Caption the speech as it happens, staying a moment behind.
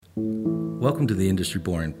Welcome to the Industry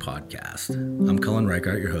Born podcast. I'm Cullen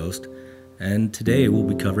Reichart, your host, and today we'll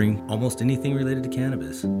be covering almost anything related to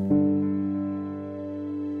cannabis.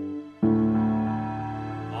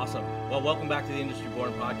 Awesome. Well, welcome back to the Industry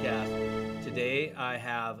Born podcast. Today I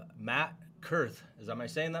have Matt Kurth. Am I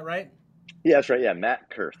saying that right? Yeah, that's right. Yeah,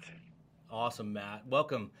 Matt Kurth. Awesome, Matt.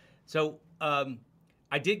 Welcome. So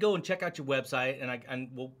I did go and check out your website, and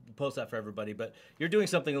we'll post that for everybody, but you're doing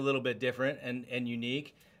something a little bit different and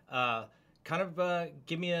unique.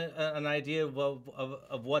 Give me an idea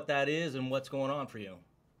of what that is and what's going on for you.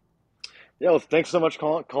 Yeah, well, thanks so much,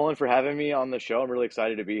 Colin, for having me on the show. I'm really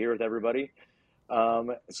excited to be here with everybody.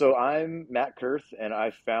 So I'm Matt Kurth, and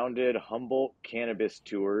I founded Humboldt Cannabis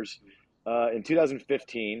Tours in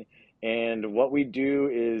 2015. And what we do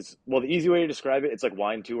is, well, the easy way to describe it, it's like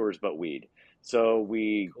wine tours, but weed. So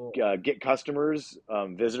we get customers,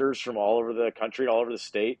 visitors from all over the country, all over the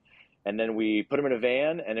state, and then we put them in a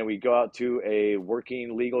van, and then we go out to a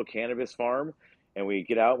working legal cannabis farm, and we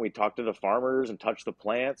get out and we talk to the farmers and touch the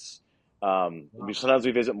plants. Sometimes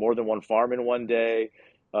we visit more than one farm in one day.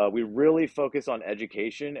 We really focus on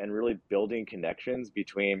education and really building connections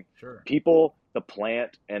between people, the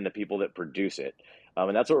plant, and the people that produce it.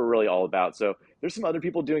 And that's what we're really all about. So there's some other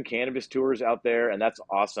people doing cannabis tours out there, and that's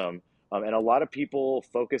awesome. And a lot of people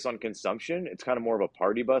focus on consumption. It's kind of more of a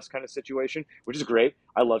party bus kind of situation, which is great.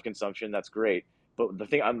 I love consumption. That's great. But the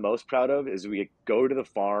thing I'm most proud of is we go to the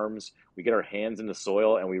farms, we get our hands in the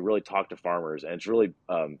soil, and we really talk to farmers. And it's really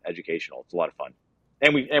educational. It's a lot of fun.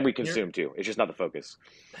 And we consume too. It's just not the focus.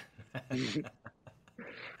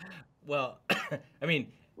 Well, I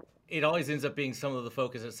mean, it always ends up being some of the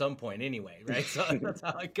focus at some point anyway, right? So that's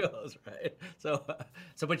how it goes, right? So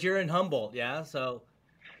but you're in Humboldt, yeah? So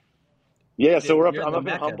yeah, so I'm up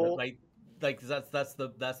in Humboldt. Like that's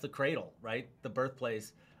the cradle, right? The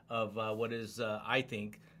birthplace of what is I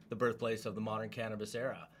think the birthplace of the modern cannabis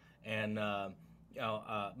era. And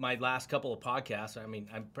my last couple of podcasts, I mean,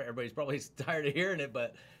 everybody's probably tired of hearing it,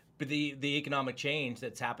 but the economic change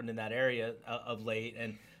that's happened in that area of late,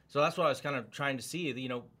 and so that's what I was kind of trying to see.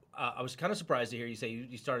 I was kind of surprised to hear you say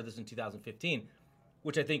you started this in 2015,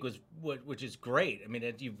 which I think which is great. I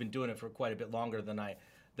mean, you've been doing it for quite a bit longer than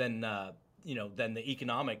the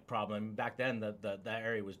economic problem. Back then, that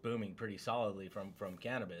area was booming pretty solidly from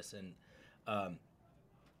cannabis, and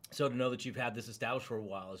so to know that you've had this established for a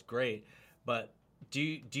while is great. But do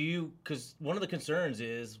you? Because one of the concerns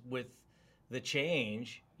is with the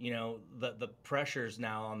change, the pressures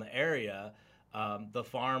now on the area, the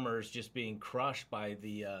farmers just being crushed by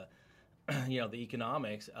the the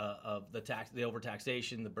economics of the tax, the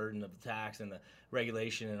overtaxation, the burden of the tax, and the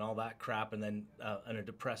regulation, and all that crap, and then and a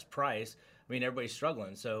depressed price. I mean, everybody's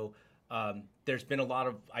struggling. So there's been a lot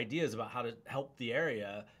of ideas about how to help the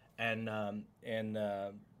area, and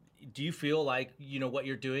do you feel like what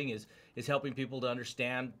you're doing is helping people to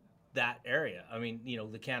understand that area? I mean,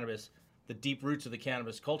 the cannabis, the deep roots of the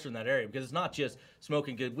cannabis culture in that area, because it's not just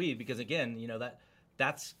smoking good weed, because again,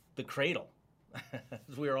 that's the cradle.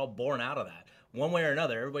 We are all born out of that one way or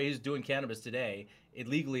another. Everybody who's doing cannabis today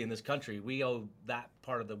illegally in this country, we owe that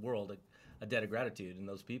part of the world a debt of gratitude, and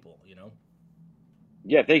those people,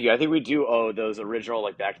 Yeah, thank you. I think we do owe those original,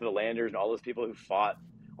 like Back to the Landers and all those people who fought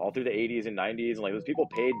all through the 80s and 90s, and like those people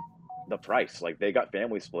paid the price. Like they got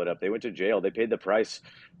families split up, they went to jail, they paid the price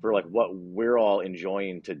for like what we're all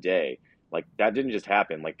enjoying today. Like that didn't just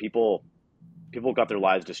happen. Like people got their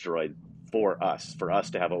lives destroyed for us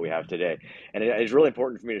to have what we have today, and it's really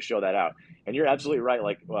important for me to show that out. And you're absolutely right.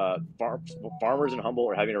 Like farmers in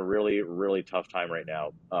Humboldt are having a really, really tough time right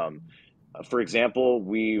now. For example,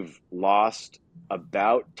 we've lost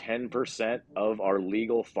about 10% of our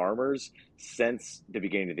legal farmers since the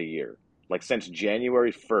beginning of the year. Like since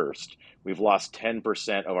January 1st, we've lost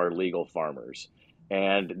 10% of our legal farmers.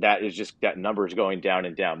 And that number is going down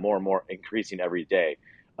and down, more and more, increasing every day.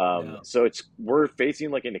 So we're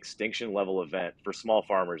facing like an extinction level event for small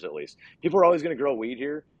farmers, at least. People are always going to grow weed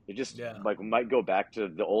here. It just might go back to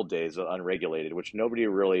the old days of unregulated, which nobody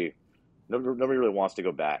really wants to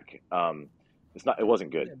go back. It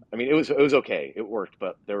wasn't good. I mean, it was okay. It worked,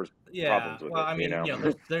 but there was problems with it. I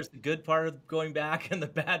mean, there's the good part of going back and the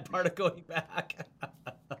bad part of going back.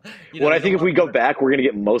 I think if we go back, we're going to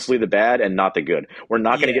get mostly the bad and not the good. We're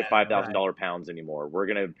not going to get $5,000 pounds anymore. We're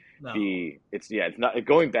going to be. It's not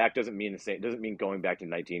going back doesn't mean the same. It doesn't mean going back to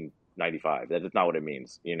 1995. That's not what it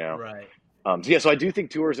means. Right. So I do think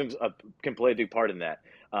tourism can play a big part in that.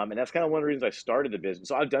 And that's kind of one of the reasons I started the business.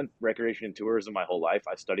 So I've done recreation and tourism my whole life.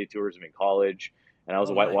 I studied tourism in college, and I was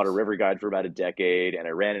a whitewater river guide for about a decade, and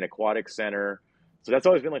I ran an aquatic center. So that's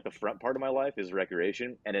always been like the front part of my life is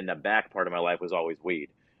recreation, and then the back part of my life was always weed.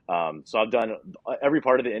 So I've done every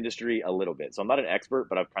part of the industry a little bit. So I'm not an expert,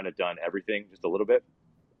 but I've kind of done everything just a little bit.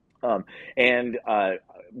 Um, and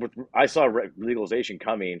I saw legalization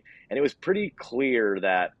coming, and it was pretty clear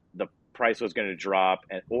that the price was going to drop,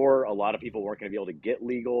 and or a lot of people weren't going to be able to get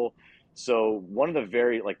legal. So one of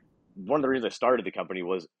the reasons I started the company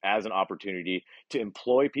was as an opportunity to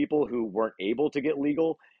employ people who weren't able to get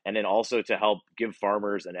legal, and then also to help give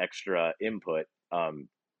farmers an extra input, an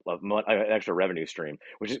extra revenue stream,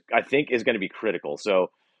 which I think is going to be critical.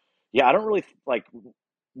 So yeah, I don't really like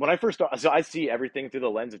when I first started. So I see everything through the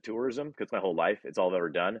lens of tourism because my whole life it's all I've ever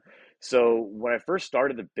done. So when I first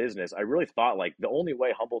started the business, I really thought like the only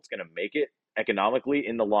way Humboldt's going to make it economically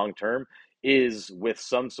in the long term is with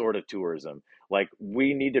some sort of tourism. Like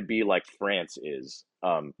we need to be like France is,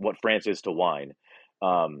 what France is to wine.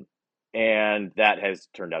 Um, and that has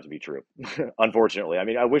turned out to be true, unfortunately. I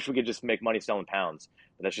mean, I wish we could just make money selling pounds,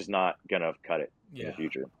 but that's just not gonna cut it in the Yeah.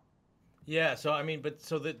 future. Yeah, so I mean, but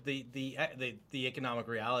so the economic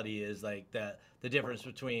reality is like the difference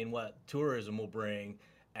between what tourism will bring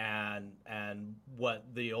and what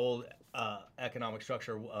the old economic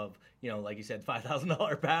structure of, like you said,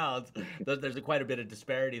 $5,000 pounds. There's quite a bit of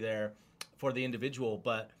disparity there for the individual,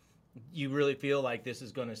 but you really feel like this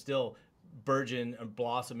is going to still burgeon and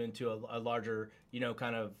blossom into a larger,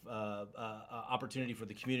 kind of opportunity for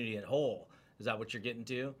the community at whole. Is that what you're getting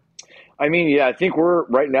to? I mean, yeah, I think we're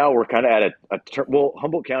kind of at well,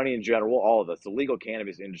 Humboldt County in general, all of us, the legal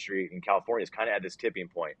cannabis industry in California is kind of at this tipping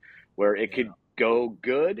point where it Yeah, could go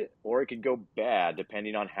good or it could go bad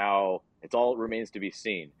depending on how it's all remains to be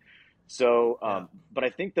seen. So, yeah, but I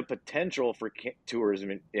think the potential for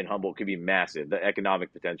tourism in Humboldt could be massive, the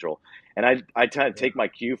economic potential. And I tend to yeah, take my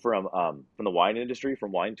cue from the wine industry,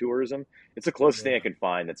 from wine tourism. It's the closest thing I yeah, can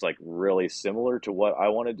find that's like really similar to what I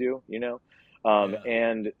want to do, you know? yeah.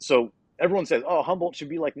 And so everyone says, oh, Humboldt should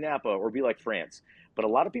be like Napa or be like France. But a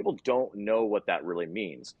lot of people don't know what that really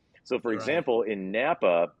means. So, for Right. example, in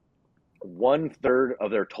Napa, one third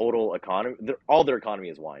of their total economy, all their economy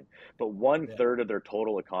is wine, but one Yeah. third of their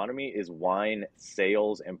total economy is wine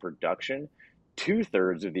sales and production.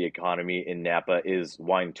 Two-thirds of the economy in Napa is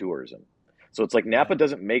wine tourism. So it's like Yeah. Napa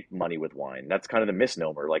doesn't make money with wine. That's kind of the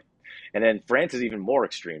misnomer. Like, and then France is even more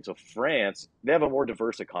extreme. So France, they have a more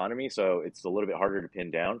diverse economy, so it's a little bit harder to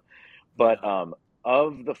pin down. But Yeah.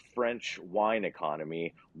 of the French wine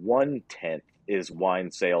economy, 1/10 is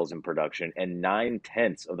wine sales and production, and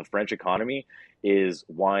 9/10 of the French economy is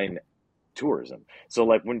wine tourism. So,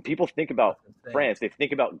 like when people think about That's insane. France, they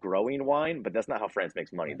think about growing wine, but that's not how France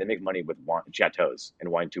makes money. Yeah. They make money with wine, chateaus and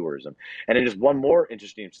wine tourism. And then just one more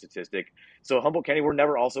interesting statistic. So, Humboldt County,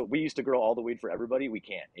 we used to grow all the weed for everybody. We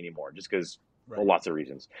can't anymore just because, well, Right. lots of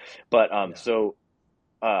reasons. But Yeah.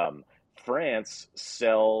 um, France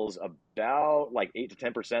sells about like 8 to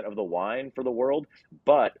 10% of the wine for the world,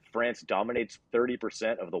 but France dominates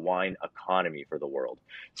 30% of the wine economy for the world.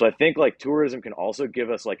 So I think like tourism can also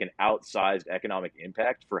give us like an outsized economic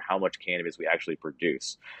impact for how much cannabis we actually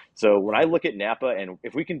produce. So when I Yeah. look at Napa, and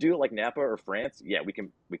if we can do it like Napa or France, yeah, we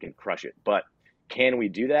can crush it. But can we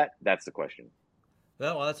do that? That's the question.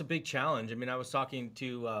 Well, that's a big challenge. I mean, I was talking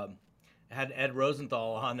to had Ed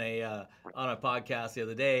Rosenthal on a podcast the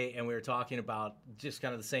other day, and we were talking about just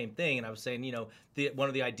kind of the same thing. And I was saying, one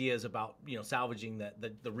of the ideas about salvaging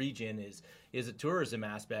the region is a tourism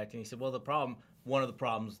aspect. And he said, well, one of the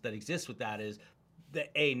problems that exists with that is that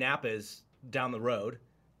Napa is down the road.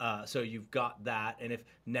 So you've got that, and if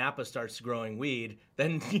Napa starts growing weed,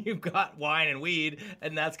 then you've got wine and weed,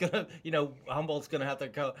 and that's gonna, Humboldt's gonna have to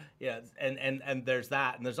go, yeah, and there's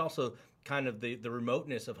that, and there's also kind of the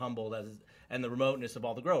remoteness of Humboldt and the remoteness of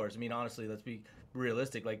all the growers. I mean, honestly, let's be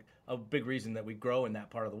realistic. Like a big reason that we grow in that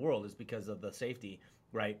part of the world is because of the safety,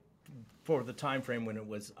 right? For the time frame when it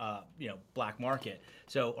was, black market,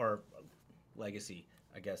 so or legacy,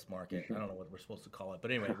 I guess, market. I don't know what we're supposed to call it,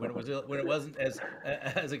 but anyway, when it wasn't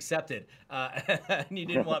as accepted, and you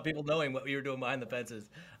didn't want people knowing what you were doing behind the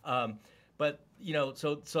fences. Um, but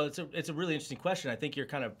so it's a really interesting question. I think you're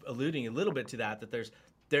kind of alluding a little bit to that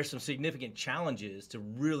there's some significant challenges to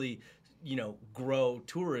really grow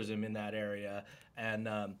tourism in that area, and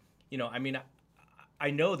I mean,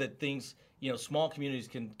 I know that things, small communities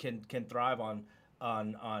can thrive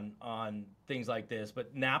on things like this,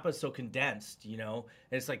 but Napa's so condensed, and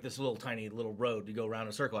it's like this little tiny little road to go around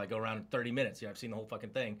a circle. I go around in 30 minutes. I've seen the whole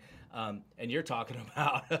fucking thing. And you're talking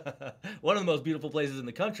about one of the most beautiful places in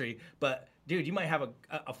the country, but dude, you might have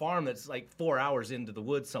a farm that's like 4 hours into the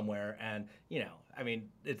woods somewhere, and I mean,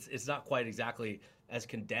 it's not quite exactly as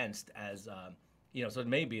condensed as so it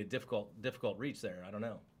may be a difficult reach there. I don't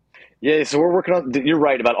know. Yeah, so we're working on. You're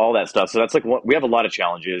right about all that stuff. So that's like we have a lot of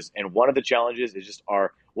challenges, and one of the challenges is just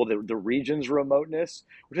our the region's remoteness,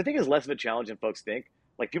 which I think is less of a challenge than folks think.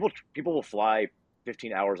 Like people will fly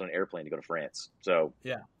 15 hours on an airplane to go to France. So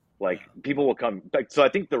Yeah, like yeah, people will come. So I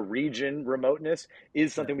think the region remoteness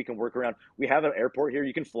is yeah. something we can work around. We have an airport here.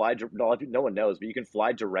 You can fly. No one knows, but you can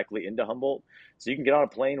fly directly into Humboldt. So you can get on a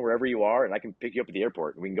plane wherever you are, and I can pick you up at the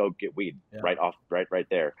airport, and we can go get weed Yeah. right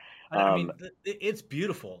there. I Um, mean, it's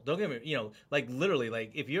beautiful. Don't get me, like literally,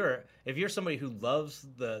 like if you're somebody who loves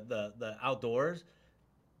the outdoors,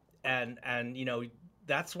 and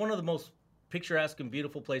that's one of the most picturesque and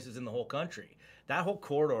beautiful places in the whole country. That whole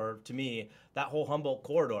corridor, to me, that whole Humboldt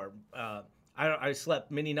corridor. I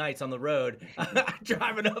slept many nights on the road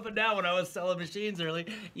driving up and down when I was selling machines early,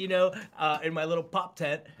 in my little pop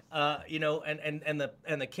tent, and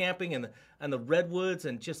the camping and the redwoods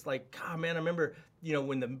and just like God, man, I remember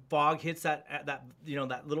when the fog hits that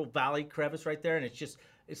little valley crevice right there, and it's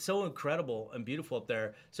so incredible and beautiful up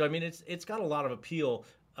there. So I mean, it's got a lot of appeal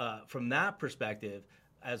from that perspective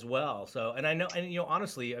as well. So, and I know, and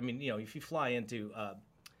honestly, I mean, if you fly into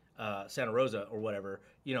Santa Rosa or whatever,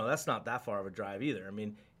 that's not that far of a drive either. I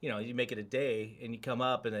mean, you make it a day and you come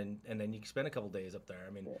up, and then you spend a couple days up there.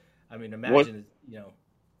 I mean, one imagine, Yeah.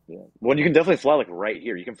 Well, you can definitely fly like right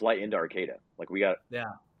here. You can fly into Arcata. Like we got, yeah,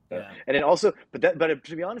 yeah, and then also, but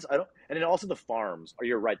to be honest, I don't. And then also the farms.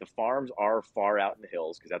 You're right. The farms are far out in the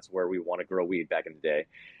hills because that's where we want to grow weed back in the day.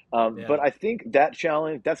 But yeah, I think that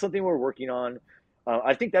challenge, that's something we're working on.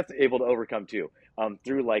 I think that's able to overcome too,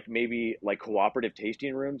 through like maybe like cooperative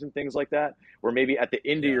tasting rooms and things like that, where maybe at the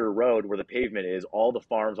end of yeah. your road where the pavement is, all the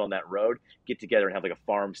farms on that road get together and have like a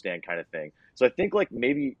farm stand kind of thing. So I think like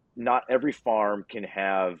maybe not every farm can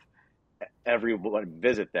have everyone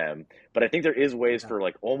visit them, but I think there is ways Yeah. for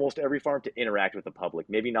like almost every farm to interact with the public.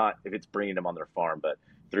 Maybe not if it's bringing them on their farm, but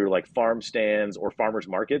through like farm stands or farmers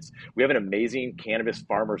markets. We have an amazing cannabis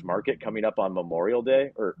farmers market coming up on Memorial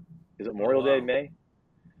Day, or is it Oh Memorial Day in wow. May?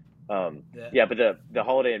 Yeah. Yeah, but the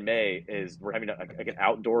holiday in May is we're having like an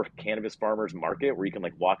outdoor cannabis farmers market where you can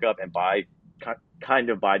like walk up and buy kind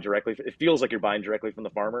of buy directly. It feels like you're buying directly from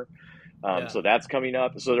the farmer. Yeah. So that's coming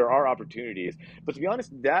up. So there are opportunities. But to be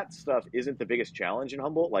honest, that stuff isn't the biggest challenge in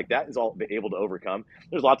Humboldt. Like that is all able to overcome.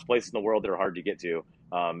 There's lots of places in the world that are hard to get to,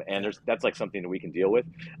 and Yeah. that's like something that we can deal with.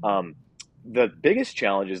 Um, the biggest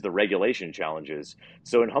challenge is the regulation challenges.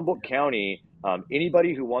 So in Humboldt County,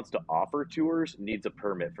 anybody who wants to offer tours needs a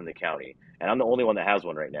permit from the county, and I'm the only one that has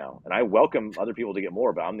one right now. And I welcome other people to get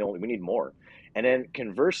more, but I'm the only. We need more. And then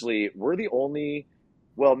conversely, we're the only.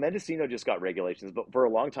 Well, Mendocino just got regulations, but for a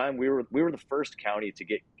long time we were the first county to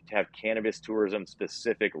have cannabis tourism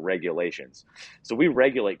specific regulations. So we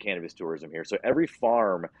regulate cannabis tourism here. So every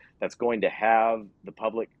farm that's going to have the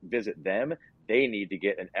public visit them, they need to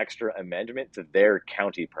get an extra amendment to their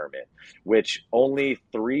county permit, which only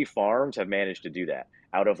 3 farms have managed to do that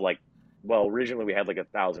out of like, well, originally we had like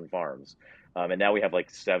 1,000 farms, and now we have like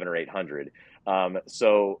 700 or 800.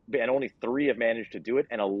 And only 3 have managed to do it,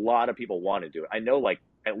 and a lot of people want to do it. I know like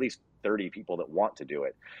at least 30 people that want to do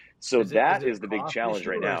it. So Is that it is a the big cost challenge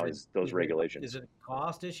issue, right or now is those is regulations. it a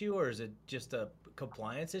cost issue, or is it just a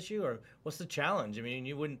compliance issue, or what's the challenge? I mean,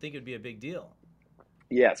 you wouldn't think it'd be a big deal.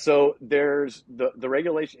 Yeah, so there's the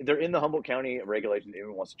regulation. They're in the Humboldt County regulations.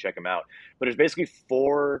 Anyone wants to check them out, but there's basically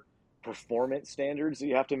 4 performance standards that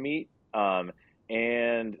you have to meet,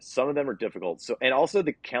 and some of them are difficult. So, and also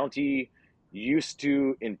the county used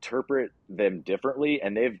to interpret them differently,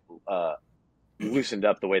 and they've loosened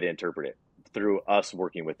up the way they interpret it through us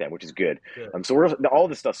working with them, which is good. Good. So we're Good. all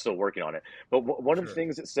this stuff's still working on it. But one of the Sure.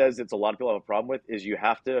 things it says that a lot of people have a problem with is you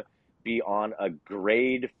have to be on a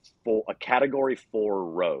category 4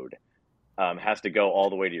 road. Has to go all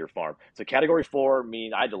the way to your farm. So category 4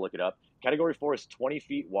 mean I had to look it up. Category 4 is 20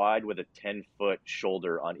 feet wide with a 10-foot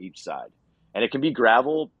shoulder on each side, and it can be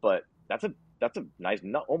gravel, but that's a nice.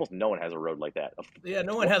 Almost no one has a road like that. Yeah,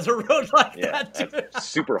 no one has a road like Yeah, that, that's dude.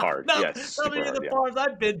 super hard. Yeah, Not super many of hard. the Yeah. farms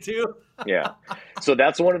I've been to. Yeah. So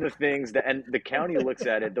that's one of the things that, and the county looks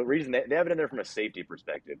at it. The reason they have it in there from a safety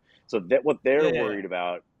perspective. So that what they're Yeah, yeah, yeah. worried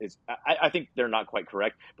about is, I think they're not quite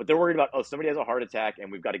correct, but they're worried about, oh, somebody has a heart attack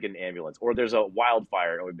and we've got to get an ambulance, or there's a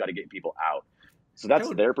wildfire and we've got to get people out. So that's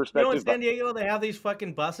Dude, their in perspective. But San Diego they have these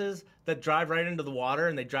fucking buses that drive right into the water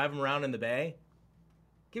and they drive them around in the bay?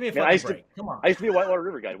 Give me a man, I fucking used to, break. Come on. I used to be a whitewater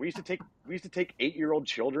river guide. We used to take 8-year-old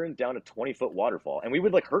children down a 20-foot waterfall, and we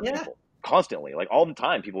would like hurt Yeah. people constantly, like all the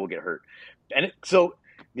time. People would get hurt, and so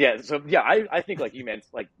yeah. I think like you meant,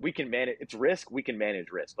 like we can manage. It's risk. We can manage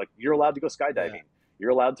risk. Like you're allowed to go Yeah. skydiving.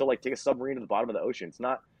 You're allowed to like take a submarine to the bottom of the ocean. It's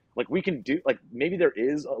not. Like we can do, like maybe there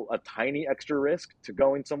is a tiny extra risk to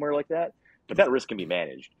going somewhere like that, but that risk can be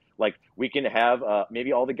managed. Like we can have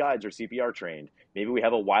maybe all the guides are CPR trained. Maybe we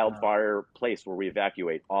have a Uh, wildfire place where we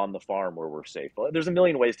evacuate on the farm where we're safe. Well, there's a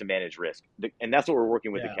million ways to manage risk, and that's what we're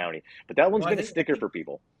working with the yeah. county. But that one's Well, been a sticker for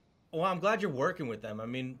people. well, I'm glad you're working with them. I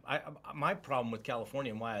mean, my problem with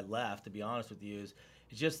California and why I left, to be honest with you, is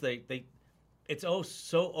it's just they it's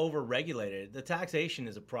so over regulated. The taxation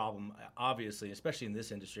is a problem, obviously, especially in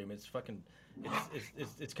this industry. I mean, it's fucking,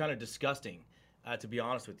 it's kind of disgusting, to be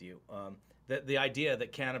honest with you. The idea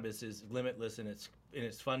that cannabis is limitless in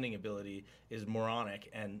its funding ability is moronic,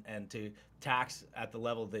 and to tax at the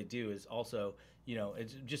level they do is also,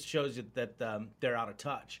 it just shows you that they're out of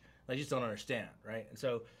touch. I just don't understand, right? And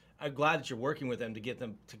so I'm glad that you're working with them to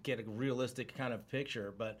get a realistic kind of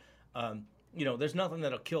picture, but there's nothing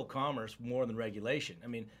that'll kill commerce more than regulation. I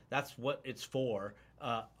mean, that's what it's for.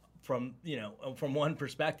 From one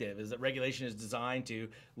perspective, is that regulation is designed to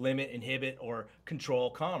limit, inhibit, or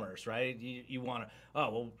control commerce, right? You want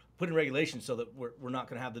to, put in regulation so that we're not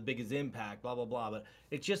going to have the biggest impact, blah blah blah. But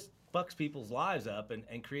it just fucks people's lives up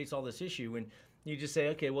and creates all this issue. And you just say,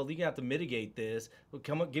 okay, well, you have to mitigate this. Well,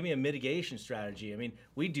 come up, give me a mitigation strategy. I mean,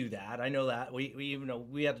 we do that. I know that. We even know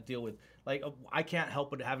we have to deal with, like, I can't help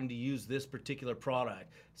but having to use this particular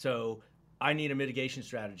product. So I need a mitigation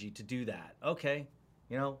strategy to do that. Okay,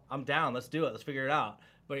 I'm down. Let's do it. Let's figure it out.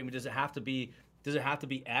 But I mean, does it have to be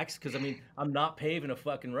X? Because I mean, I'm not paving a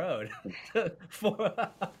fucking road for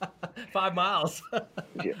 5 miles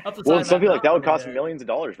Yeah. up the Well, side and of that something like that would mountain over cost there. millions of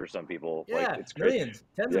dollars for some people. Like Yeah, it's crazy. millions,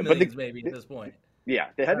 tens Yeah, of but millions, maybe at this point. yeah,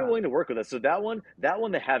 they have been Yeah, willing to work with us. So that one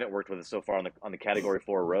they haven't worked with us so far on the Category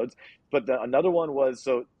 4 roads. But another one was,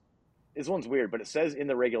 so this one's weird, but it says in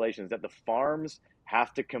the regulations that the farms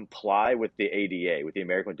have to comply with the ADA, with the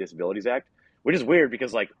American with Disabilities Act, which is weird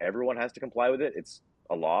because like everyone has to comply with it. It's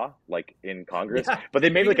a law, like in Congress. yeah. But they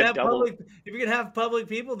If made you like can a have double public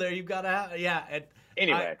people there, you've got to have, yeah. And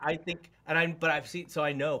anyway. I think, but I've seen, so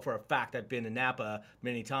I know for a fact, I've been in Napa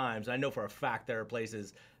many times. I know for a fact there are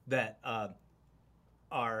places that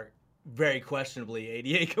are very questionably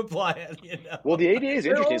ADA compliant. Well, the ADA is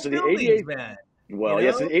They're interesting. old So the buildings, ADA, man. You well,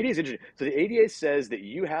 yes, know? the ADA is interesting. So the ADA says that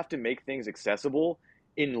you have to make things accessible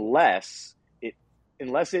unless it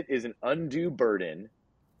unless it is an undue burden,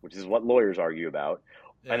 which is what lawyers argue about.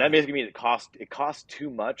 And that Yeah, basically means it costs too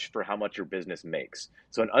much for how much your business makes.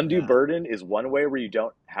 So an undue yeah, burden is one way where you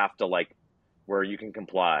don't have to like where you can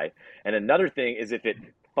comply. And another thing is if it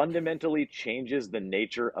fundamentally changes the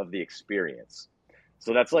nature of the experience.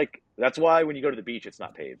 So that's why when you go to the beach, it's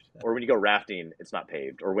not paved, or when you go rafting, it's not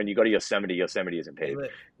paved, or when you go to Yosemite, Yosemite isn't paved.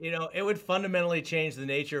 it would fundamentally change the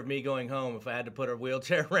nature of me going home if I had to put a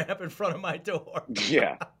wheelchair ramp in front of my door.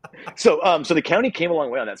 Yeah. So the county came a long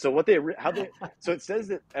way on that. So so it says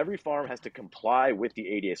that every farm has to comply with the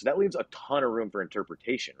ADA. So that leaves a ton of room for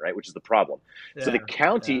interpretation, right? Which is the problem. So the Yeah,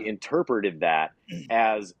 county yeah, interpreted that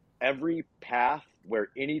as every path where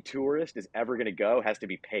any tourist is ever going to go has to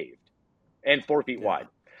be paved and 4 feet yeah, wide.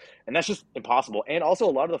 And that's just impossible. And also,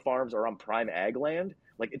 a lot of the farms are on prime ag land.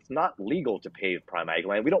 Like it's not legal to pave prime ag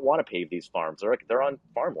land. We don't want to pave these farms. They're on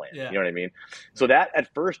farmland. yeah. You know what I mean? So that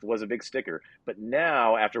at first was a big sticker, but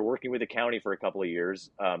now after working with the county for a couple of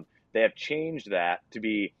years, they have changed that to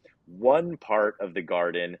be one part of the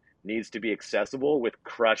garden needs to be accessible with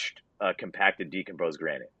crushed, compacted, decomposed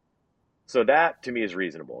granite. So that to me is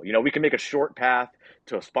reasonable. We can make a short path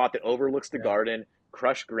to a spot that overlooks the Yeah, garden,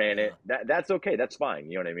 crush yeah. granite. That's okay. That's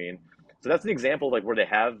fine. You know what I mean? So that's an example like where they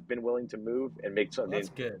have been willing to move and make Well, that's something.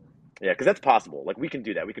 good. Yeah, because that's possible. Like we can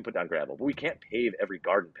do that. We can put down gravel, but we can't pave every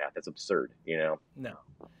garden path. That's absurd. No,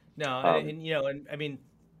 no, Um, and I mean,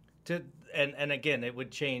 to and again, it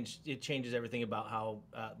would change. It changes everything about how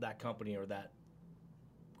that company or that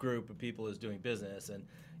group of people is doing business, and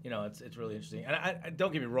it's really interesting. And I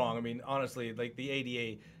don't get me wrong. I mean, honestly, like the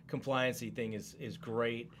ADA compliancy thing is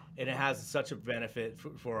great, and it has such a benefit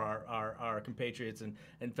for our compatriots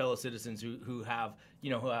and fellow citizens who have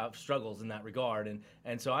who have struggles in that regard.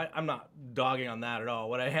 And so I'm not dogging on that at all.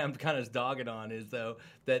 What I am kind of dogging on is though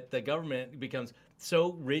that the government becomes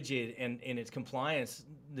so rigid in its compliance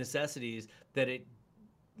necessities that it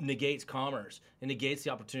negates commerce and negates the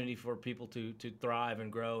opportunity for people to thrive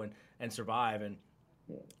and grow and survive. And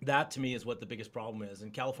that to me is what the biggest problem is.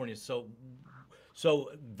 And California is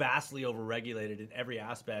so vastly overregulated in every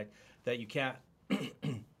aspect that you can't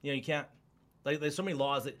you can't, like, there's so many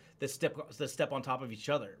laws that step on top of each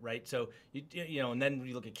other, right? So and then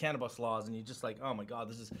you look at cannabis laws and you just like, oh my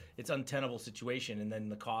god, it's untenable situation, and then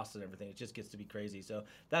the costs and everything, it just gets to be crazy. So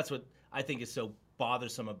that's what I think is so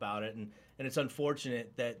bothersome about it, and it's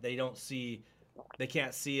unfortunate that they don't see They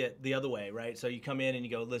can't see it the other way, right? So you come in and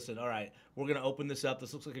you go, listen, all right, we're going to open this up.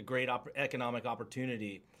 This looks like a great economic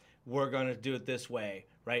opportunity. We're going to do it this way,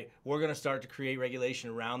 right? We're going to start to create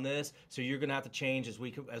regulation around this. So you're going to have to change as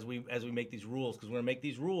we make these rules, because we're going to make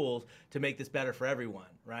these rules to make this better for everyone,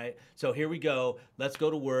 right? So here we go. Let's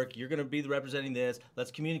go to work. You're going to be representing this.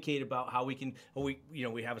 Let's communicate about how we can. We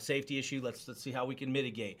have a safety issue. Let's see how we can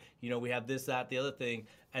mitigate. We have this, that, the other thing,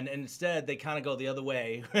 and instead they kind of go the other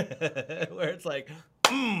way, where it's like,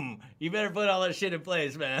 you better put all that shit in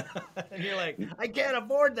place, man. And you're like, I can't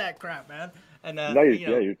afford that crap, man. And No,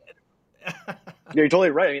 you're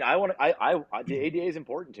totally right. I mean, the ADA is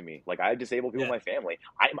important to me. Like, I have disabled people in yeah, my family.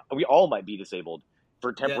 We all might be disabled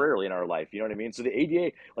for yeah, temporarily in our life. You know what I mean? So the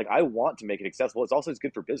ADA, like, I want to make it accessible. It's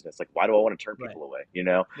good for business. Like, why do I want to turn right, people away? You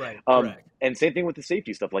know? right, correct. And same thing with the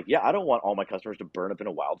safety stuff. Like, yeah, I don't want all my customers to burn up in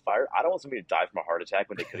a wildfire. I don't want somebody to die from a heart attack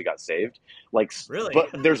when they could have got saved. Like, Really?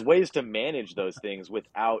 but there's ways to manage those things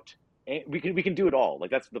without. And we can do it all. Like,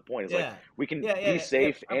 that's the point. Is like Yeah, we can yeah, yeah, be yeah. Yeah.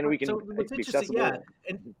 safe and we So can what's be interesting? Yeah, accessible.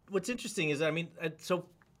 and what's interesting is, I mean, so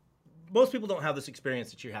most people don't have this experience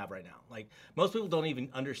that you have right now. Like most people don't even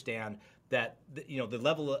understand that the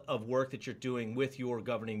level of work that you're doing with your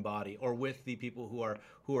governing body or with the people who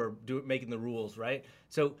are making the rules, right?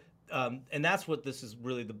 So and that's what this is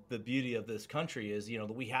really the beauty of this country is,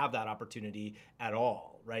 that we have that opportunity at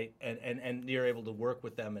all, right? And you're able to work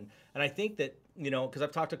with them, and I think that because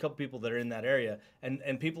I've talked to a couple people that are in that area,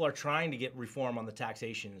 and people are trying to get reform on the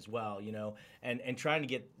taxation as well, and trying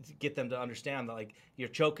to get them to understand that, like, you're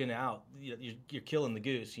choking out, you're killing the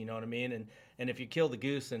goose, you know what I mean? And if you kill the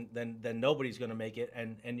goose, then nobody's going to make it,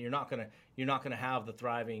 and you're not gonna have the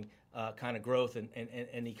thriving kind of growth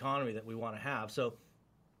and economy that we want to have. So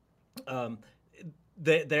um,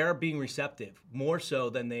 they're being receptive more so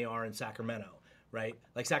than they are in Sacramento, right?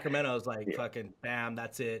 Like Sacramento is like Yeah. fucking bam,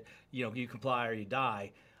 that's it. You comply or you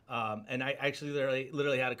die. And I actually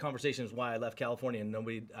literally had a conversation. Is why I left California, and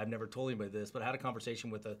I've never told anybody this, but I had a conversation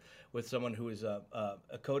with someone who is a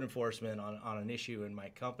code enforcement on an issue in my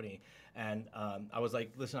company, and I was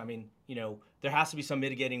like, listen, I mean, there has to be some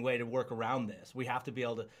mitigating way to work around this. We have to be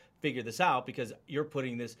able to figure this out because you're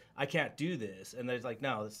putting this. I can't do this, and there's like,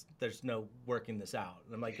 no, there's no working this out.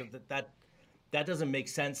 And I'm like, that doesn't make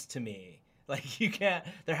sense to me. Like you can't.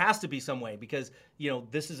 There has to be some way because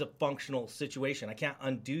this is a functional situation. I can't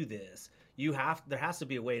undo this. There has to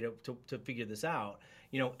be a way to figure this out.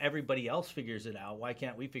 Everybody else figures it out. Why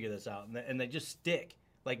can't we figure this out? And they just stick.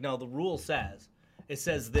 Like, no, the rule says it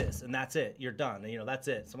says this, and that's it. You're done. That's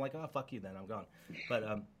it. So I'm like, oh, fuck you, then I'm gone. But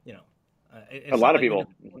A it's not lot of like people.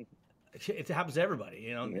 it happens to everybody,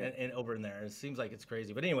 Yeah. and over in there. It seems like it's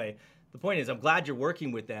crazy. But anyway, the point is, I'm glad you're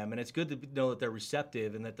working with them, and it's good to know that they're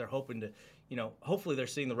receptive and that they're hoping to, hopefully they're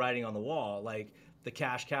seeing the writing on the wall. Like the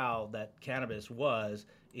cash cow that cannabis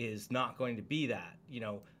is not going to be that.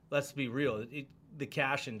 Let's be real. The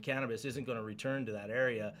cash and cannabis isn't going to return to that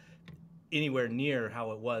area anywhere near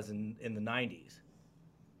how it was in the 90s.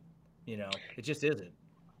 It just isn't.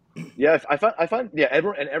 Yeah, I find, yeah,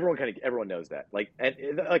 everyone knows that. Like,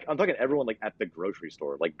 like, I'm talking everyone, like, at the grocery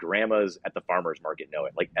store, like grandmas at the farmers market know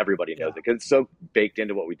it. Like, everybody knows Yeah, it because it's so baked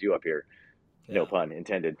into what we do up here. No yeah, pun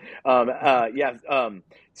intended. Yeah.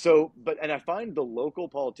 And I find the local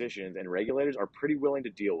politicians and regulators are pretty willing to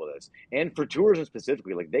deal with us. And for tourism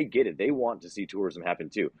specifically, like, they get it. They want to see tourism happen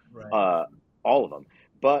too. right. Uh, all of them.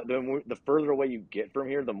 But the further away you get from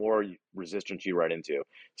here, the more resistance you run into.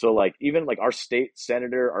 So, like, even like our state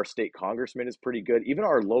senator, our state congressman is pretty good. Even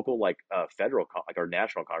our local, like, like our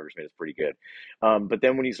national congressman is pretty good. But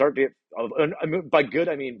then when you start to get, I mean, by good,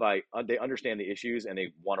 I mean by they understand the issues and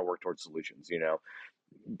they want to work towards solutions,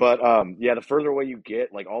 But yeah, the further away you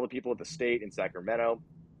get, like all the people at the state in Sacramento,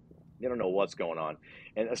 they don't know what's going on,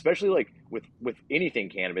 and especially like with anything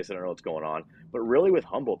cannabis, they don't know what's going on. But really with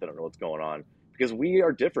Humboldt, they don't know what's going on because we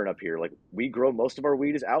are different up here. Like we grow most of our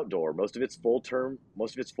weed is outdoor, most of it's full term,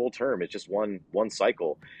 most of it's full term. It's just one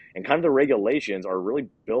cycle, and kind of the regulations are really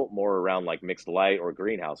built more around like mixed light or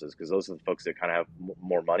greenhouses because those are the folks that kind of have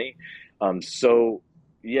more money. So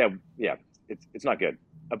yeah, yeah, it's not good.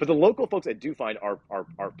 But the local folks I do find are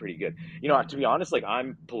pretty good. To be honest, like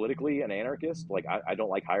I'm politically an anarchist. Like I don't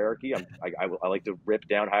like hierarchy. I like to rip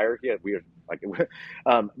down hierarchy. We are like,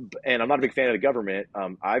 and I'm not a big fan of the government.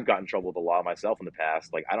 I've gotten in trouble with the law myself in the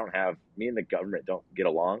past. Like I don't have me and the government don't get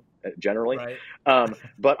along generally. Right.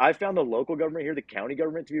 But I found the local government here, the county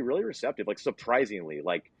government, to be really receptive. Like surprisingly,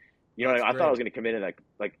 like. That's I thought I was great. going to come in and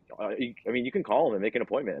I mean, you can call them and make an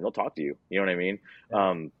appointment and they'll talk to you. You know what I mean? Yeah.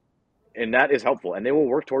 Um, and that is helpful, and they will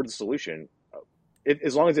work towards a solution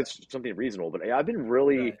as long as it's something reasonable. But yeah, I've been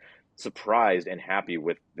really Right. surprised and happy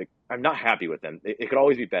with the. I'm not happy with them. It could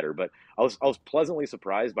always be better, but I was pleasantly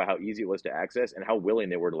surprised by how easy it was to access and how willing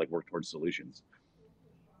they were to like work towards solutions.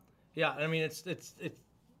 Yeah, I mean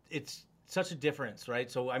it's such a difference, right?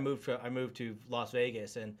 So I moved to Las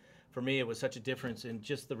Vegas, and for me it was such a difference in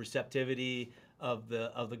just the receptivity of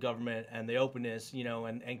the government and the openness,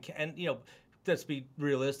 and let's be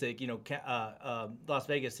realistic, Las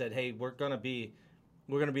Vegas said, hey, we're gonna be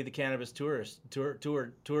the cannabis tourist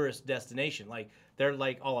destination. Like they're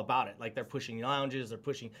like all about it. Like they're pushing lounges, they're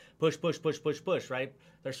pushing push, right?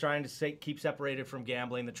 They're trying to keep separated from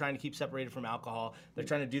gambling. They're trying to keep separated from alcohol. They're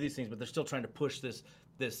trying to do these things, but they're still trying to push this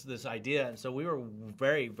idea. And so we were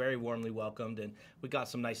very, very warmly welcomed, and we got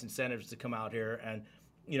some nice incentives to come out here. And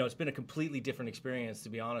it's been a completely different experience, to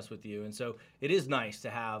be honest with you. And so it is nice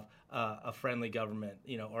to have a friendly government,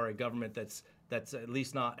 or a government that's at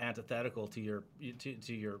least not antithetical to your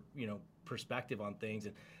perspective on things.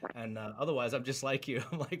 And otherwise, I'm just like you.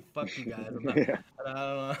 I'm like, fuck you guys. Yeah.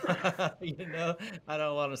 I don't know. I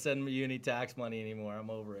don't want to send you any tax money anymore. I'm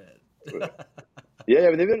over it.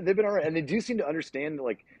 Yeah, but they've been all right, and they do seem to understand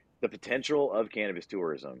like the potential of cannabis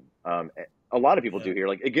tourism. A lot of people Yeah, do here,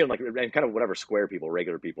 like again, like and kind of whatever square people,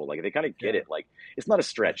 regular people, like they kind of get yeah, it. Like it's not a yeah,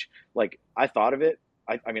 stretch. Like I thought of it.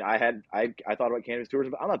 I mean, I thought about cannabis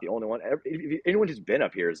tourism, but I'm not the only one. Anyone who's been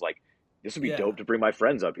up here is like, this would be yeah, dope to bring my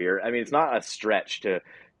friends up here. I mean, it's not a stretch to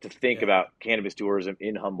think yeah, about cannabis tourism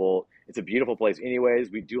in Humboldt. It's a beautiful place,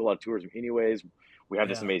 anyways. We do a lot of tourism, anyways. We have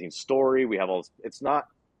this yeah. amazing story. We have all. It's not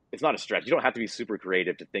a stretch. You don't have to be super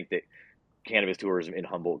creative to think that cannabis tourism in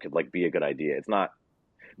Humboldt could like be a good idea. It's not.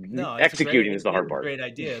 No, Executing is the it hard is a part. great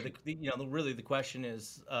idea. Really the question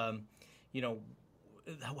is, you know,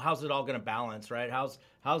 how's it all going to balance, right? How's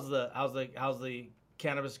the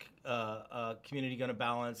cannabis community going to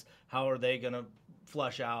balance? How are they going to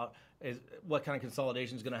flush out? What kind of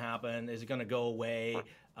consolidation is going to happen? Is it going to go away?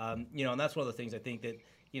 And that's one of the things I think that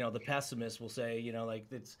the pessimists will say, like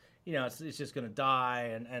it's just going to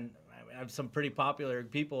die, and I have some pretty popular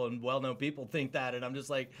people and well-known people think that, and I'm just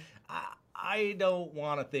like, I don't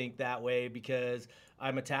want to think that way because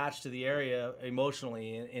I'm attached to the area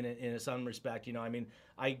emotionally in some respect. I mean,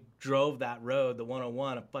 I drove that road, the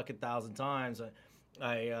 101, a fucking thousand times.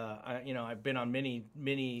 I've been on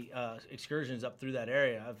many excursions up through that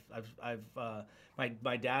area.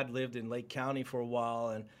 My dad lived in Lake County for a while,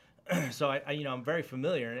 and so I'm very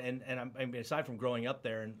familiar. And I mean, aside from growing up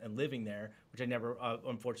there and living there, which I never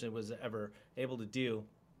unfortunately was ever able to do,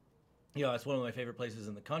 it's one of my favorite places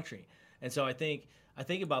in the country. And so I think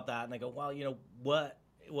about that, and I go, well,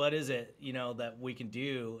 what is it that we can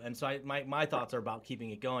do? And so my thoughts are about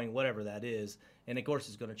keeping it going, whatever that is. And of course,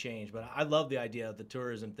 it's going to change. But I love the idea of the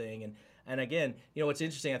tourism thing. And again, what's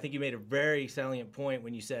interesting, I think you made a very salient point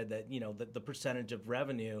when you said that the percentage of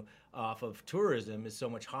revenue off of tourism is so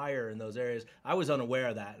much higher in those areas. I was unaware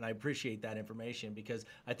of that, and I appreciate that information because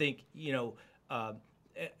I think Uh,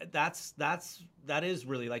 that is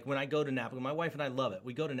really like when I go to Napa. My wife and I love it.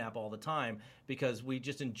 We go to Napa all the time because we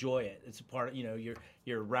just enjoy it. It's a part of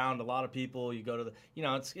you're around a lot of people. You go to the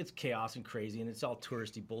it's chaos and crazy and it's all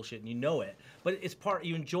touristy bullshit and it. But it's part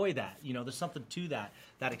you enjoy that. There's something to that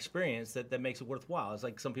experience that makes it worthwhile. It's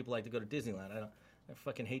like some people like to go to Disneyland. I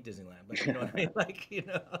fucking hate Disneyland, but you know what I mean.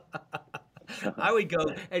 I would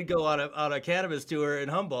go on a cannabis tour in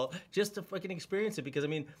Humboldt just to fucking experience it because I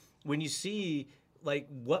mean when you see like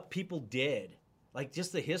what people did, like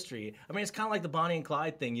just the history. I mean, it's kind of like the Bonnie and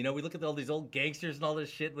Clyde thing. We look at all these old gangsters and all this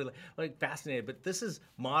shit. We're like fascinated, but this is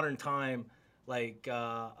modern time. Like, no,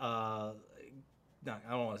 I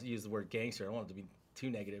don't want to use the word gangster. I don't want it to be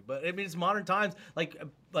too negative, but I mean, it's modern times. Like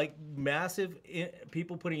massive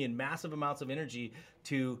people putting in massive amounts of energy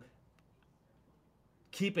to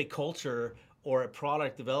keep a culture or a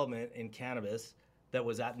product development in cannabis that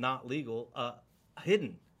was not legal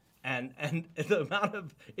hidden. And the amount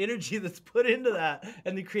of energy that's put into that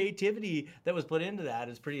and the creativity that was put into that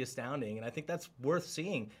is pretty astounding. And I think that's worth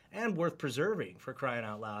seeing and worth preserving, for crying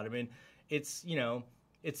out loud. I mean, it's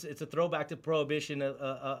it's a throwback to prohibition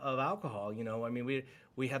of alcohol. I mean,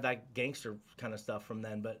 we had that gangster kind of stuff from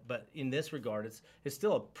then, but in this regard, it's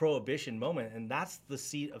still a prohibition moment, and that's the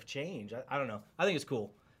seat of change. I don't know. I think it's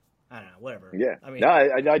cool. I don't know. Whatever. Yeah. I mean, No,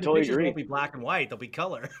 I the totally pictures agree. won't be black and white; they'll be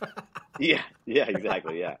color. Yeah. Yeah.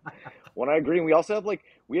 Exactly. Yeah. When I agree, and we also have like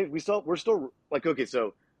we're still like okay.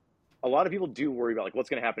 So a lot of people do worry about like what's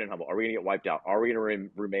going to happen in Humboldt. Are we going to get wiped out? Are we going to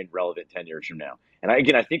remain relevant 10 years from now? And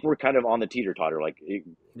I think we're kind of on the teeter totter. Like,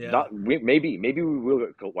 Yeah. not maybe we will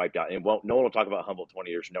get wiped out, and won't. No one will talk about Humboldt 20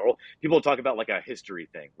 years from now. Or people will talk about like a history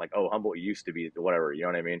thing, like oh Humboldt used to be whatever. You know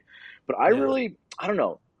what I mean? But Yeah. I don't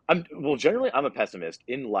know. Generally, I'm a pessimist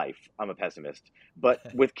in life. I'm a pessimist, but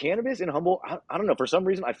with cannabis and Humboldt, I don't know. For some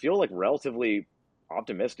reason, I feel like relatively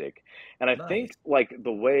optimistic, and I think Nice. like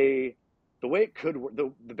the way it could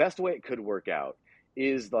the best way it could work out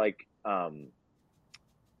is like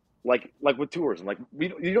with tourism, like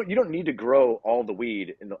you don't need to grow all the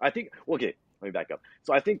weed in the. I think well, okay, let me back up.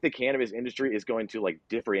 So I think the cannabis industry is going to like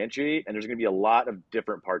differentiate, and there's going to be a lot of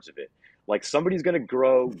different parts of it. Like somebody's going to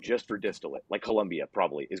grow just for distillate, like Colombia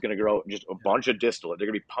probably is going to grow just a bunch of distillate. They're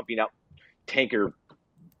going to be pumping out tanker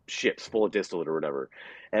ships full of distillate or whatever.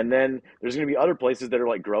 And then there's going to be other places that are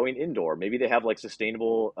like growing indoor. Maybe they have like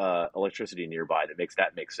sustainable electricity nearby that makes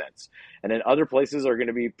make sense. And then other places are going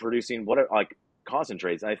to be producing what are like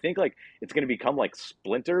concentrates. And I think like it's going to become like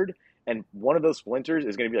splintered. And one of those splinters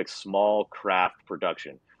is going to be like small craft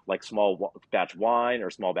production, like small batch wine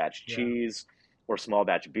or small batch Yeah. cheese or small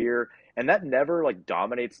batch beer. And that never like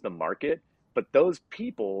dominates the market. But those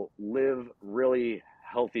people live really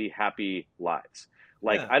healthy, happy lives.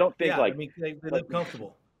 Like Yeah. I don't think Yeah. I mean, they like live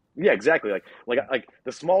comfortable. yeah, exactly. Yeah. Like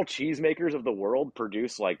the small cheese makers of the world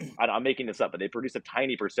produce like I'm making this up, but they produce a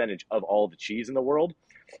tiny percentage of all the cheese in the world.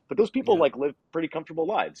 But those people Yeah. like live pretty comfortable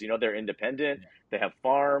lives. You know, they're independent, Yeah. they have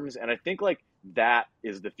farms, and I think like that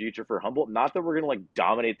is the future for Humboldt. Not that we're gonna like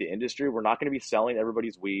dominate the industry. We're not gonna be selling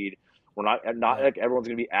everybody's weed. We're not Yeah. like everyone's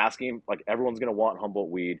gonna be asking like everyone's gonna want Humboldt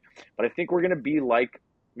weed. But I think we're gonna be like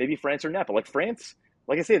maybe France or Napa. Like France,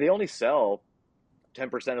 like I say, they only sell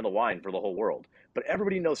 10% of the wine for the whole world. But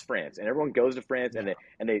everybody knows France, and everyone goes to France, Yeah.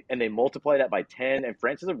 and they multiply that by 10. And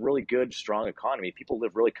France is a really good, strong economy. People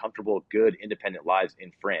live really comfortable, good, independent lives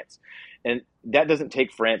in France, and that doesn't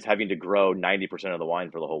take France having to grow 90% of the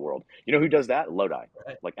wine for the whole world. You know who does that? Lodi.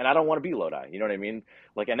 Right. Like, and I don't want to be Lodi. You know what I mean?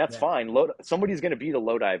 Like, and that's Yeah. fine. Somebody's going to be the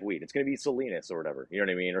Lodi of weed. It's going to be Salinas or whatever. You know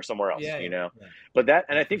what I mean? Or somewhere else. Yeah. You Yeah. know. Yeah. But that,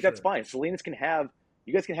 and Yeah. I For think that's sure. fine. Salinas can have.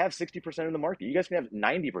 You guys can have 60% of the market. You guys can have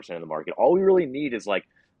 90% of the market. All we really need is like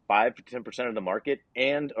 5 to 10% of the market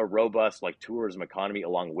and a robust like tourism economy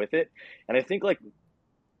along with it. And I think like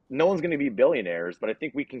no one's going to be billionaires, but I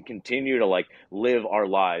think we can continue to like live our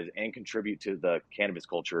lives and contribute to the cannabis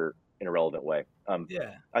culture in a relevant way.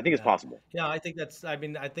 Yeah, I think it's yeah, possible. yeah. I think that's. I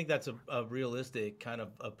mean, I think that's a realistic kind of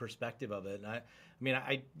a perspective of it. And I mean,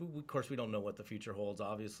 of course we don't know what the future holds,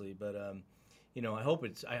 obviously, but you know, I hope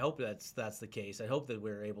it's. I hope that's the case. I hope that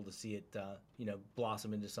we're able to see it, you know,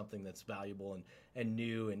 blossom into something that's valuable and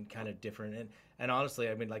new and kind of different. And honestly,